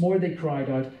 Once more they cried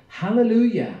out,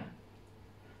 Hallelujah!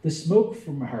 The smoke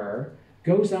from her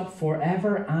goes up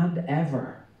forever and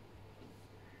ever.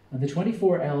 And the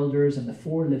 24 elders and the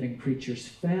 4 living creatures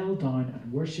fell down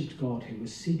and worshipped God who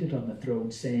was seated on the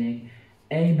throne, saying,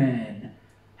 Amen,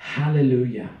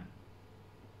 Hallelujah.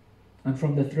 And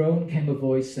from the throne came a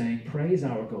voice saying, Praise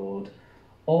our God,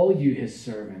 all you his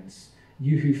servants,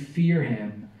 you who fear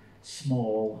him,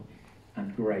 small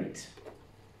and great.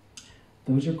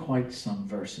 Those are quite some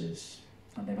verses,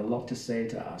 and they have a lot to say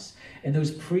to us. In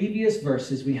those previous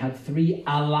verses, we had 3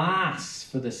 alas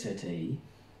for the city.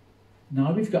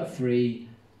 Now we've got 3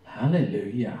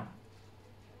 hallelujah.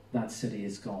 That city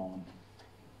is gone.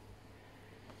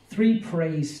 3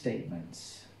 praise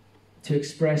statements to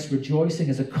express rejoicing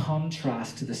as a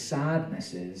contrast to the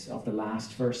sadnesses of the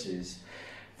last verses.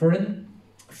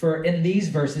 For in these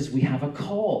verses we have a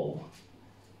call.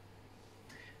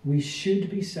 We should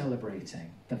be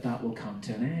celebrating that will come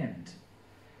to an end.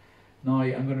 Now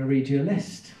I'm going to read you a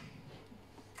list.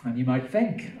 And you might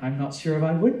think, I'm not sure if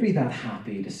I would be that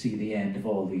happy to see the end of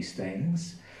all these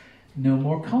things. No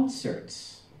more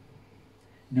concerts.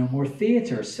 No more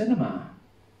theatre, cinema.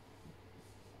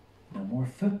 No more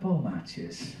football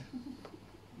matches.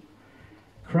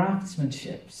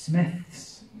 Craftsmanship,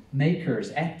 smiths,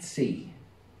 makers, Etsy,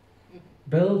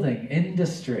 building,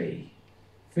 industry,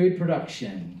 food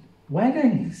production,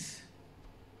 weddings,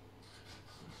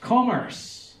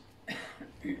 commerce.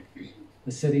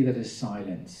 The city that is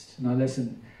silenced. Now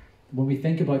listen, when we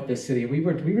think about this city, we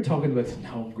were talking about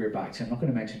home group actually. I'm not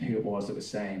going to mention who it was that was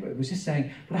saying, but it was just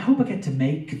saying, but I hope I get to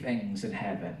make things in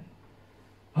heaven.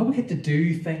 I hope I get to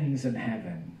do things in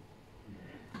heaven.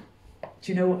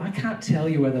 Do you know, I can't tell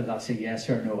you whether that's a yes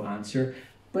or no answer,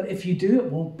 but if you do, it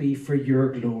won't be for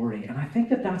your glory. And I think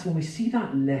that's when we see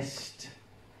that list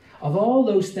of all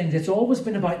those things, it's always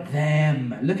been about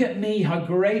them. Look at me, how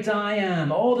great I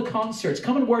am. All the concerts,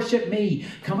 come and worship me.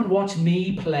 Come and watch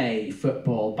me play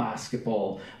football,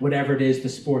 basketball, whatever it is, the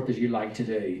sport that you like to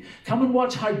do. Come and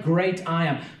watch how great I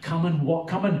am. Come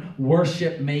and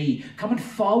worship me. Come and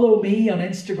follow me on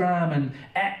Instagram and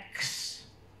X.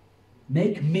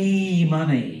 Make me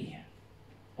money.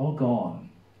 All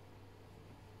gone.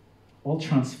 All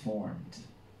transformed.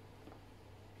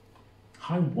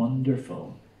 How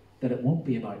wonderful that it won't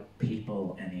be about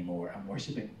people anymore and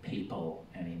worshipping people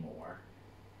anymore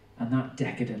and that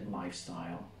decadent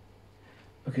lifestyle,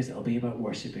 because it'll be about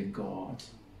worshipping God.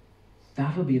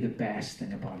 That'll be the best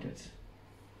thing about it.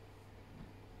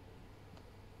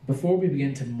 Before we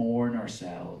begin to mourn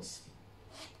ourselves,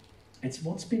 it's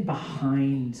what's been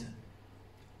behind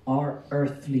our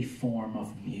earthly form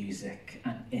of music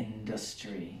and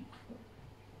industry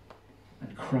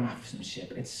and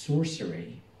craftsmanship. It's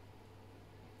sorcery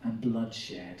and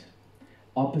bloodshed,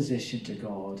 opposition to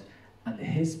God and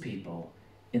his people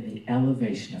in the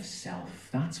elevation of self.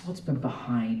 That's what's been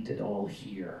behind it all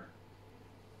here.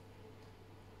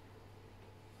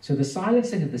 So the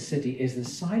silencing of the city is the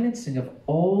silencing of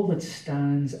all that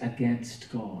stands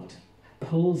against God,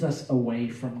 pulls us away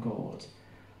from God.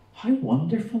 How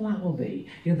wonderful that will be.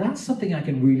 You know, that's something I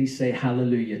can really say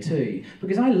hallelujah to,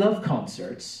 because I love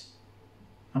concerts.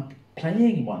 I'm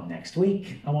playing one next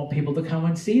week. I want people to come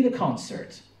and see the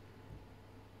concert.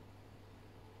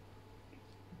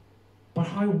 But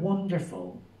how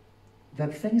wonderful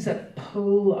that things that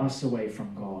pull us away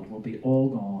from God will be all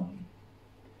gone.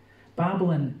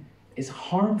 Babylon is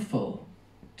harmful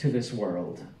to this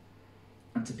world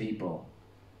and to people.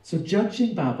 So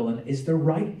judging Babylon is the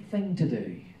right thing to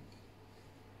do.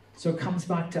 So it comes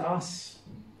back to us.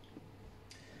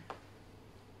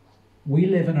 We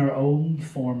live in our own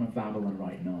form of Babylon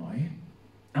right now.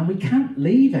 And we can't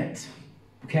leave it.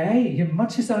 Okay?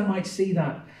 Much as I might see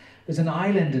that there's an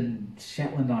island in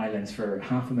Shetland Islands for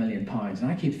 £500,000,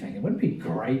 and I keep thinking, wouldn't it be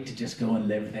great to just go and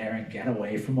live there and get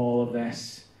away from all of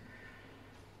this?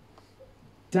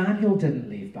 Daniel didn't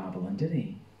leave Babylon, did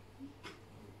he?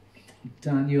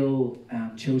 Daniel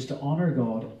chose to honor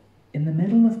God in the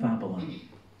middle of Babylon.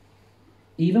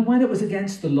 Even when it was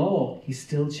against the law, he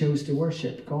still chose to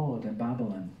worship God in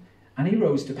Babylon. And he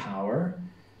rose to power,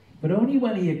 but only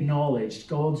when he acknowledged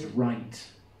God's right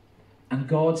and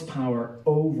God's power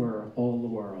over all the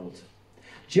world.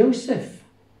 Joseph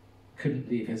couldn't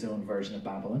leave his own version of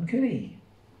Babylon, could he?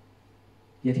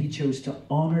 Yet he chose to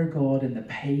honor God in the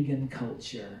pagan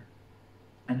culture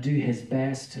and do his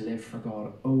best to live for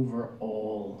God over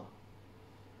all.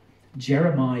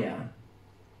 Jeremiah,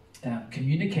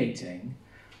 communicating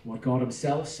what God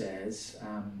himself says,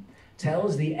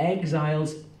 tells the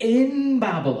exiles in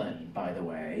Babylon, by the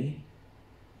way,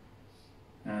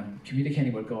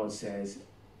 communicating what God says,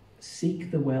 seek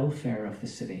the welfare of the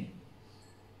city.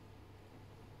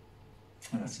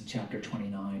 And that's in chapter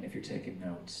 29 if you're taking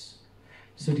notes.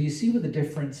 So do you see what the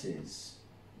difference is?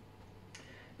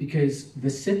 Because the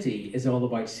city is all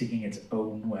about seeking its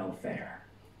own welfare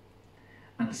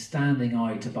and standing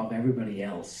out above everybody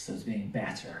else as being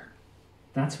better.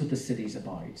 That's what the city's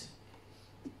about.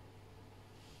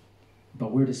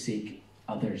 But we're to seek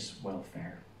others'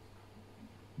 welfare.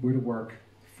 We're to work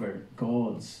for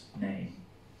God's name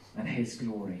and his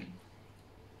glory.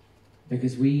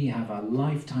 Because we have a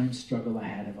lifetime struggle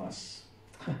ahead of us.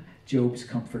 Job's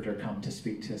comforter come to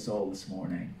speak to us all this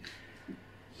morning.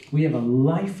 We have a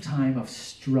lifetime of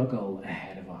struggle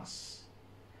ahead of us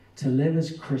to live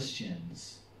as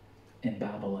Christians in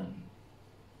Babylon.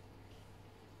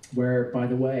 Where, by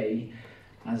the way,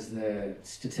 as the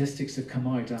statistics have come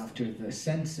out after the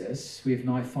census, we have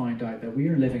now found out that we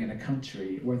are living in a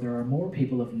country where there are more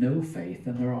people of no faith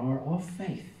than there are of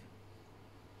faith.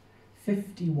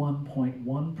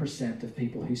 51.1% of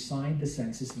people who signed the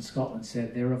census in Scotland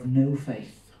said they're of no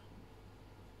faith.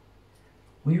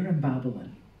 We're in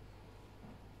Babylon.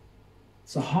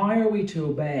 So how are we to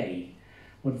obey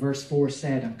what verse 4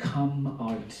 said and come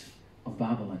out of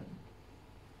Babylon?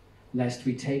 Lest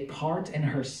we take part in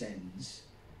her sins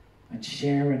and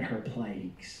share in her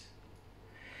plagues.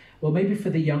 Well, maybe for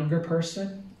the younger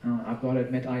person, I've got to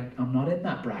admit I'm not in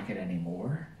that bracket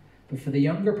anymore, but for the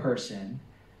younger person,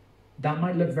 that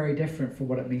might look very different from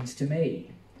what it means to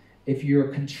me. If you're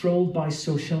controlled by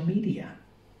social media,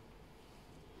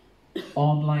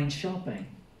 online shopping,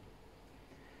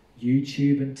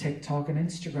 YouTube and TikTok and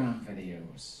Instagram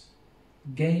videos,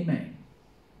 gaming,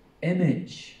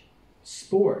 image,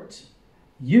 sport,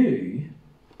 you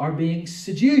are being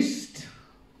seduced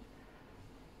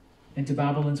into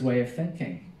Babylon's way of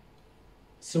thinking.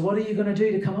 So what are you going to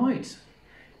do to come out?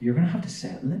 You're going to have to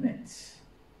set limits.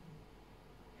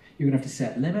 You're going to have to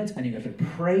set limits, and you have to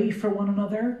pray for one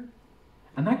another.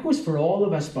 And that goes for all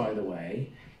of us, by the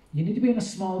way. You need to be in a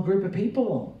small group of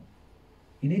people.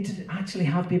 You need to actually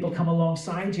have people come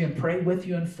alongside you and pray with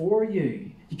you and for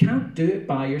you. You can't do it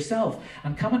by yourself.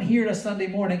 And coming here on a Sunday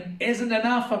morning isn't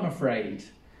enough, I'm afraid.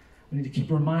 We need to keep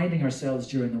reminding ourselves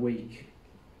during the week.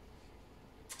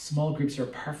 Small groups are a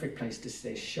perfect place to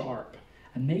stay sharp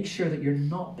and make sure that you're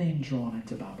not being drawn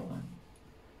into Babylon,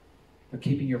 but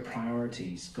keeping your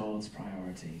priorities, God's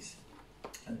priorities.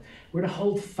 And we're to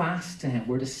hold fast to him.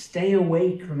 We're to stay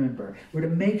awake, remember. We're to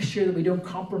make sure that we don't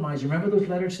compromise. Remember those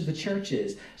letters to the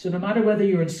churches. So no matter whether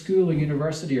you're in school or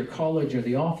university or college or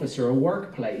the office or a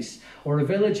workplace or a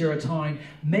village or a town,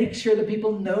 make sure that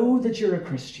people know that you're a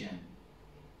Christian.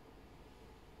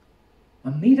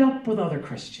 And meet up with other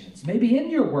Christians, maybe in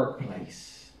your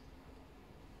workplace,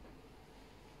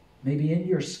 maybe in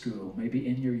your school, maybe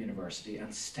in your university,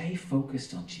 and stay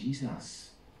focused on Jesus.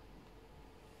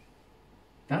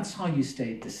 That's how you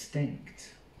stay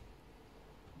distinct,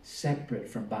 separate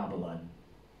from Babylon,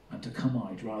 and to come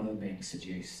out rather than being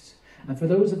seduced. And for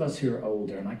those of us who are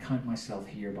older, and I count myself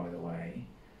here, by the way,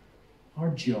 our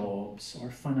jobs,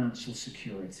 our financial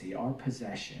security, our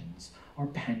possessions, our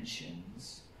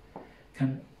pensions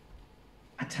can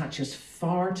attach us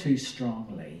far too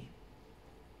strongly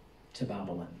to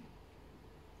Babylon.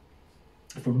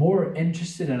 If we're more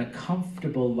interested in a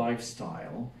comfortable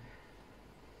lifestyle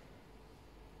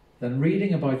than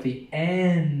reading about the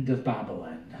end of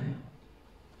Babylon,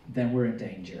 then we're in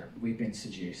danger. We've been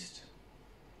seduced.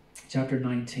 Chapter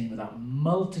 19, with that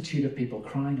multitude of people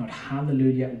crying out,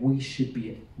 hallelujah, we should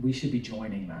be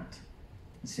joining that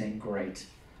and saying, great,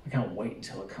 I can't wait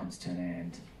until it comes to an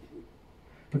end.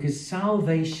 Because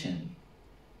salvation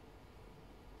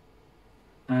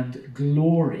and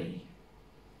glory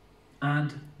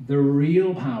and the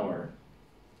real power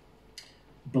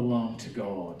belong to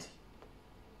God,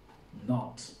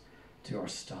 not to our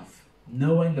stuff.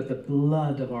 Knowing that the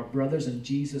blood of our brothers and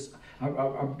Jesus,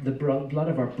 the blood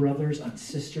of our brothers and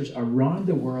sisters around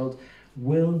the world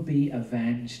will be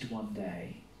avenged one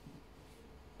day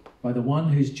by the one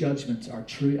whose judgments are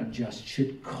true and just,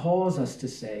 should cause us to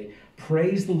say,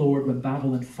 praise the Lord when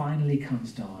Babylon finally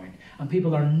comes down and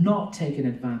people are not taken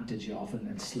advantage of and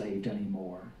enslaved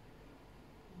anymore.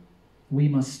 We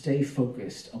must stay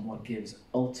focused on what gives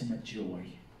ultimate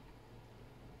joy.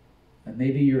 And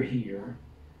maybe you're here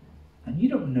and you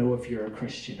don't know if you're a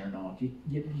Christian or not.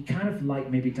 You kind of like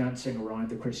maybe dancing around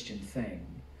the Christian thing.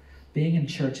 Being in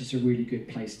church is a really good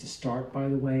place to start, by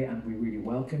the way, and we really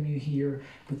welcome you here.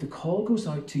 But the call goes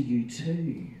out to you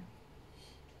too.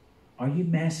 Are you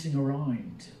messing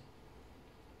around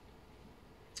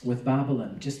with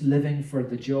Babylon, just living for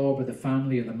the job or the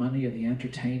family or the money or the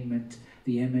entertainment,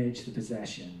 the image, the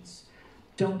possessions?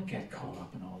 Don't get caught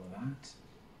up in all of that.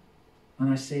 And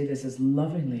I say this as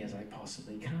lovingly as I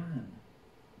possibly can.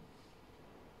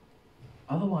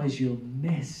 Otherwise, you'll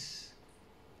miss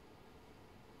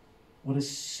what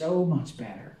is so much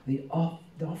better, the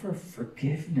offer of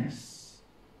forgiveness,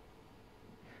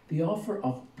 the offer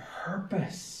of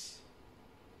purpose,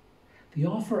 the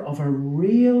offer of a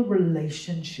real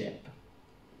relationship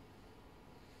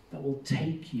that will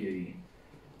take you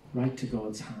right to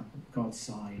God's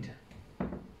side.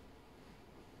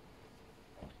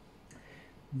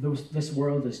 This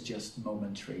world is just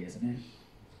momentary, isn't it?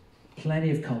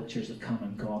 Plenty of cultures have come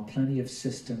and gone. Plenty of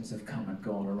systems have come and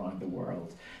gone around the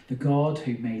world. The God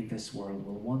who made this world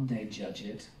will one day judge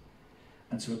it.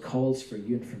 And so it calls for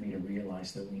you and for me to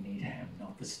realize that we need him,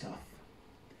 not the stuff.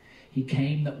 He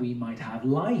came that we might have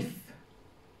life.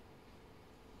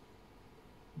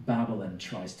 Babylon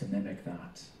tries to mimic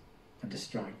that and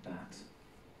distract that.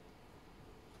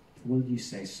 Will you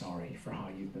say sorry for how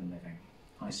you've been living?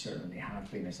 I certainly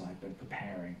have been as I've been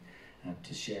preparing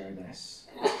to share this.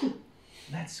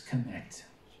 Let's commit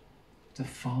to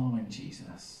following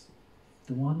Jesus,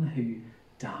 the one who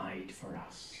died for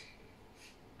us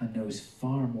and knows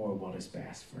far more what is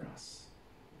best for us.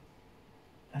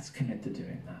 Let's commit to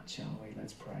doing that, shall we?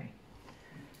 Let's pray.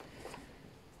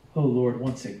 Oh Lord,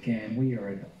 once again, we are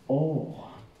in awe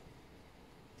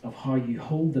of how you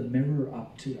hold the mirror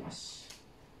up to us.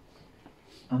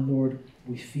 And Lord,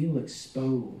 we feel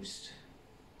exposed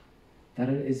that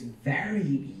it is very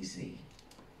easy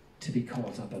to be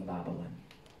caught up in Babylon.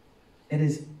 It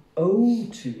is oh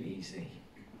too easy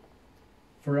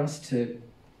for us to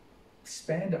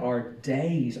spend our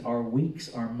days, our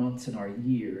weeks, our months, and our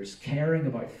years caring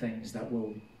about things that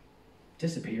will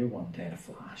disappear one day in a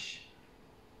flash.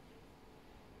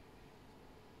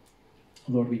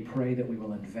 Lord, we pray that we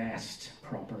will invest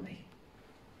properly.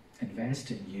 Invest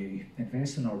in you.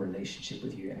 Invest in our relationship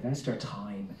with you. Invest our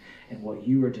time in what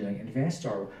you are doing. Invest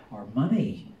our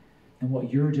money in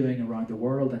what you're doing around the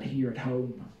world and here at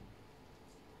home.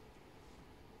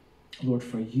 Lord,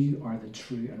 for you are the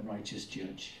true and righteous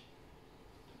judge.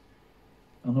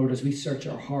 And Lord, as we search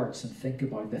our hearts and think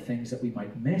about the things that we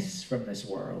might miss from this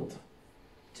world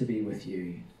to be with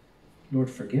you,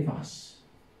 Lord, forgive us.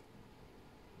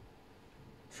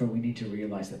 For we need to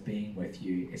realize that being with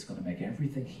you is going to make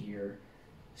everything here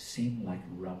seem like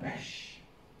rubbish.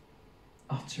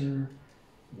 Utter,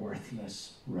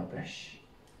 worthless rubbish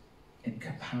in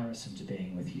comparison to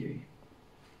being with you.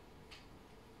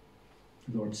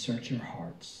 Lord, search our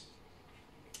hearts.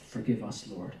 Forgive us,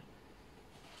 Lord.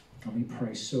 And we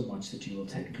pray so much that you will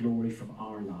take glory from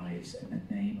our lives. In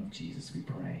the name of Jesus we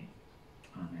pray.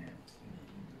 Amen.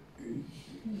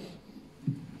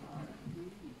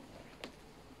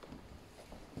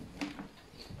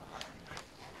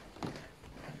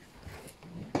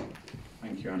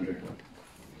 Thank you, Andrew.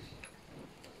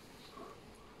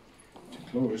 To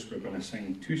close, we're going to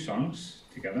sing two songs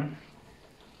together.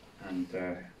 And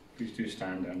please do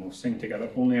stand and we'll sing together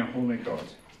Only a Holy God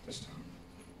this time.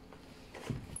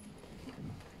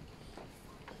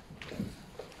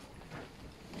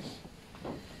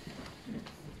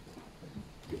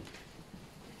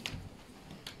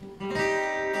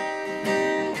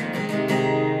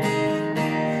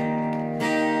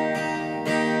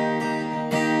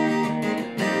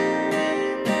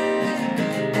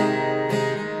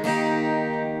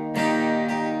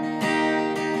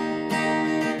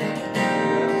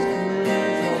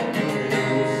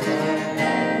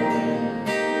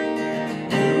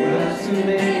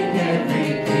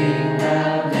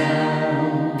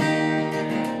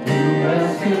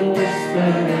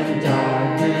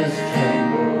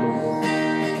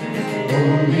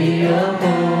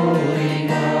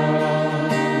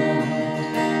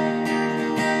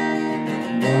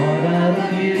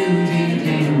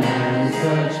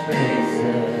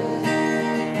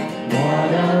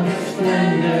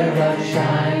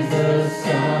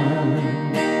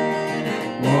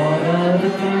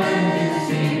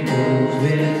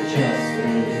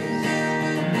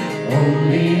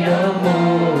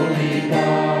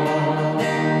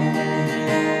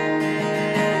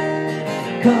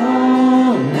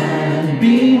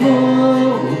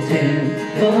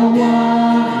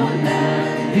 one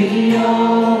and the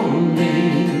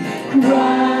only.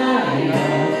 Cry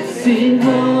out, sing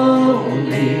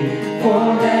holy,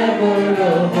 forever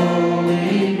the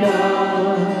holy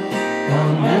God.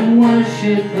 Come and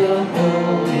worship the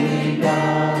holy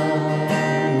God.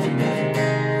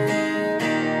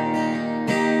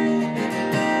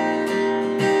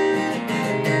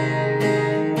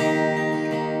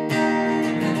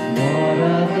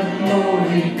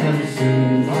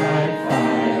 Consumed like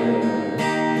fire.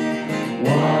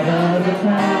 What other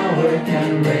power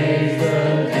can raise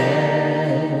the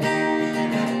dead?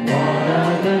 What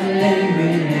other name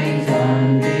remains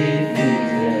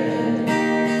undefeated?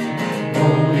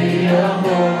 Only a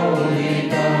holy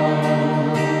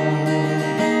God.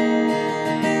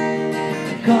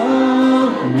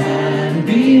 Come and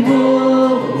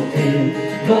behold Him,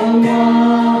 the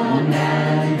one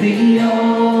and the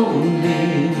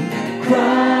only.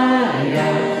 Cry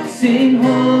out, sing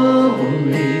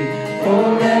holy,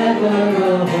 forever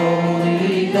a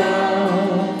holy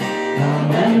God.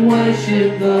 Come and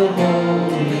worship the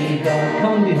holy God.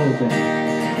 Come and behold Him.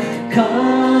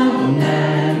 Come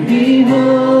and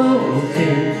behold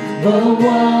Him, the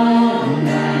one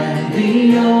and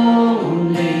the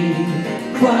only.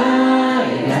 Cry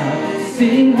out,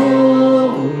 sing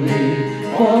holy,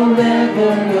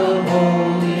 forever a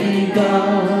holy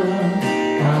God.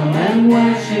 And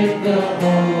worship the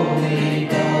holy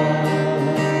God.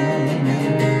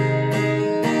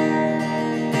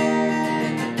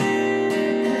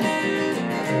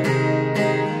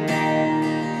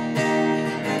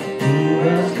 Who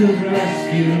else could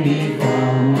rescue me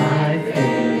from my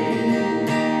fate?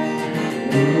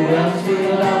 Who else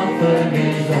will offer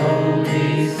His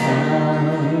only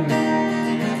Son?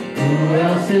 Who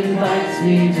else invites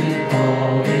me to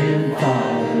call Him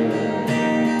Father?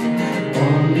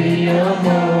 Only a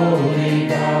holy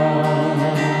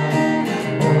God,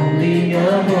 only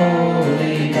a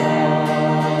holy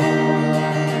God.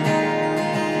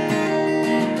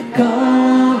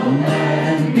 Come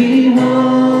and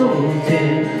behold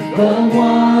Him, the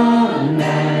one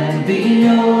and the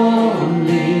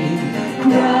only.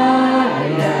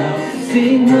 Cry out,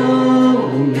 sing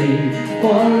holy,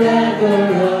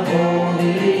 forever a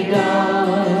holy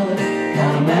God.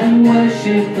 Come and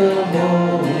worship the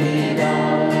holy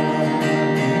God.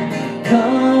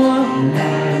 Come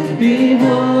and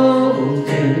behold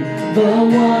Him, the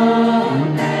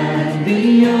one and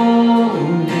the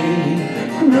only.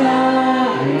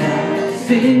 Cry out,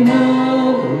 sing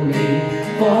holy,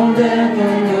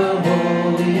 forever a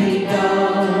holy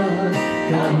God.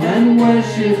 Come and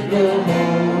worship the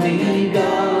holy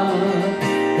God.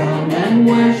 Come and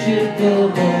worship the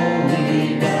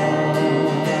holy God.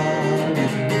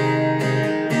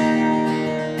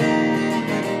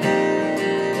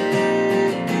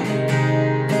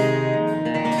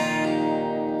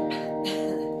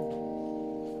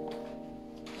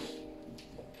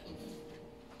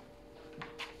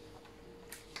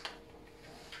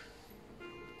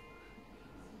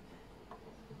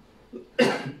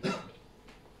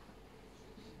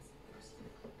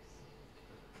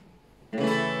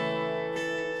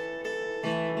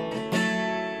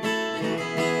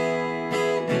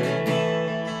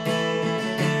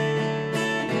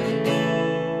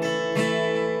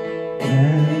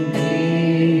 And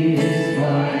peace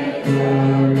like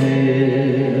the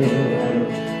river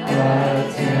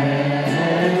attendeth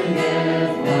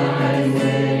my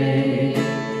way.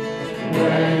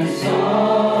 When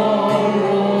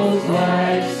sorrows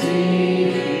like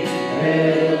sea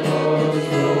billows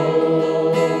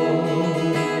roll,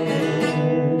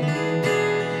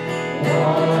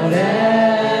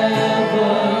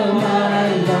 whatever my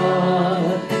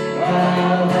Lord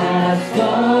thou hast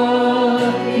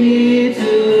done me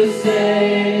to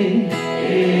say,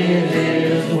 it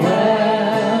is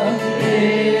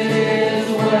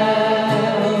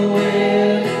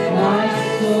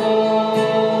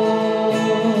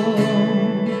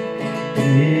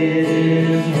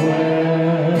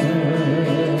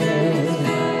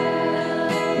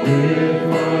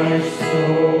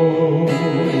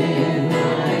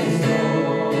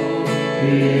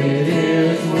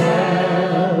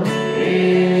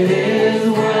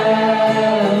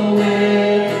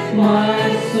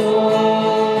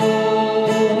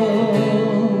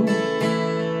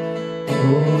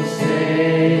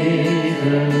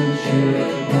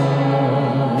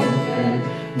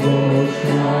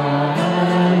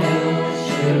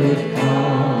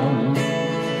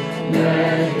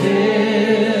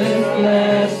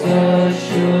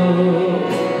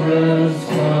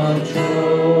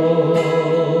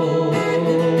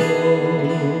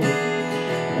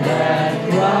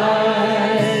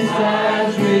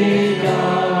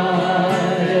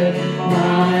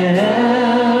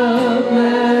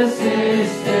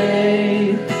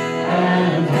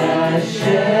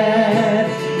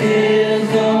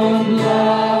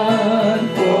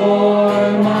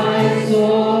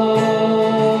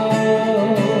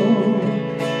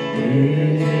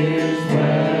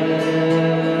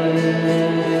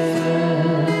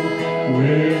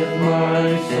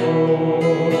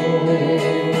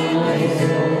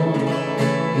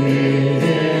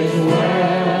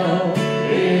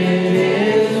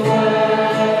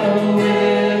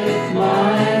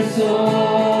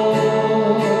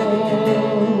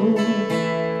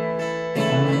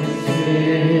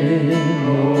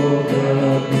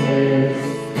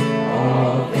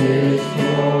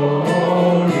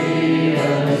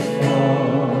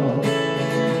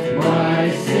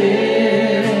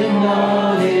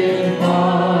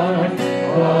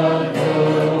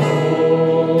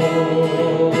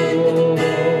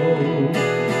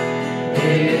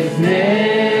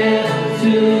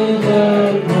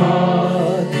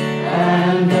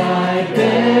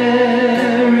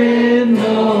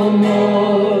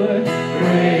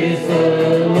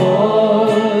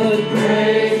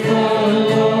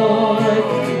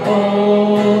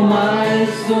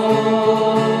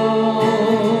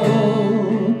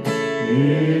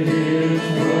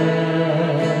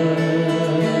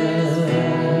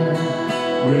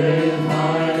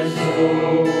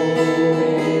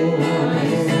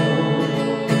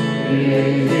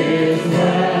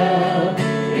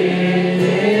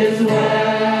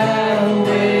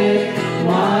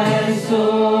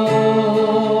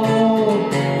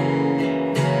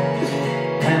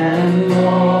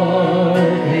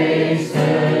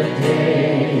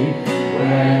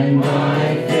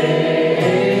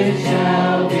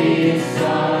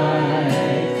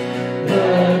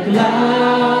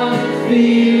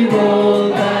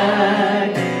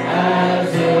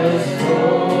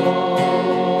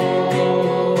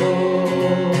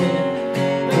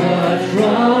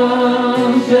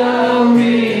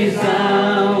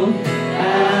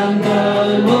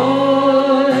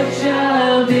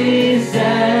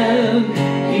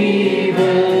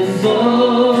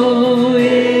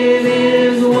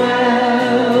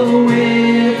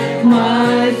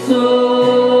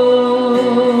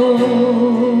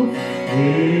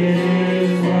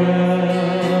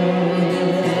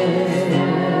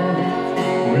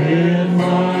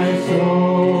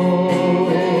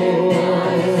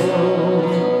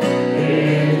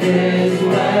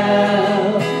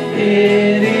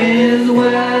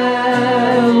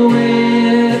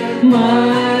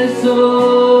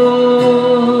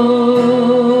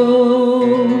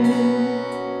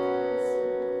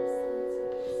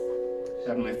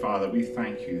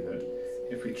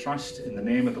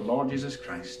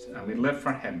And we live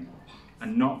for him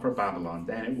and not for Babylon,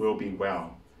 then it will be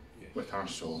well with our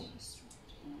soul.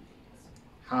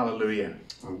 Hallelujah.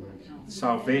 Amen.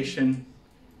 Salvation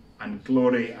and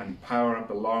glory and power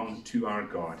belong to our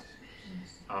God.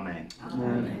 Amen.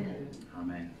 Amen.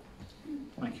 Amen.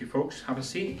 Thank you, folks. Have a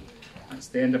seat. That's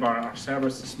the end of our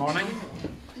service this morning.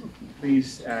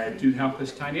 Please do help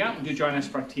us tidy up and do join us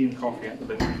for tea and coffee at the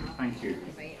living room. Thank you.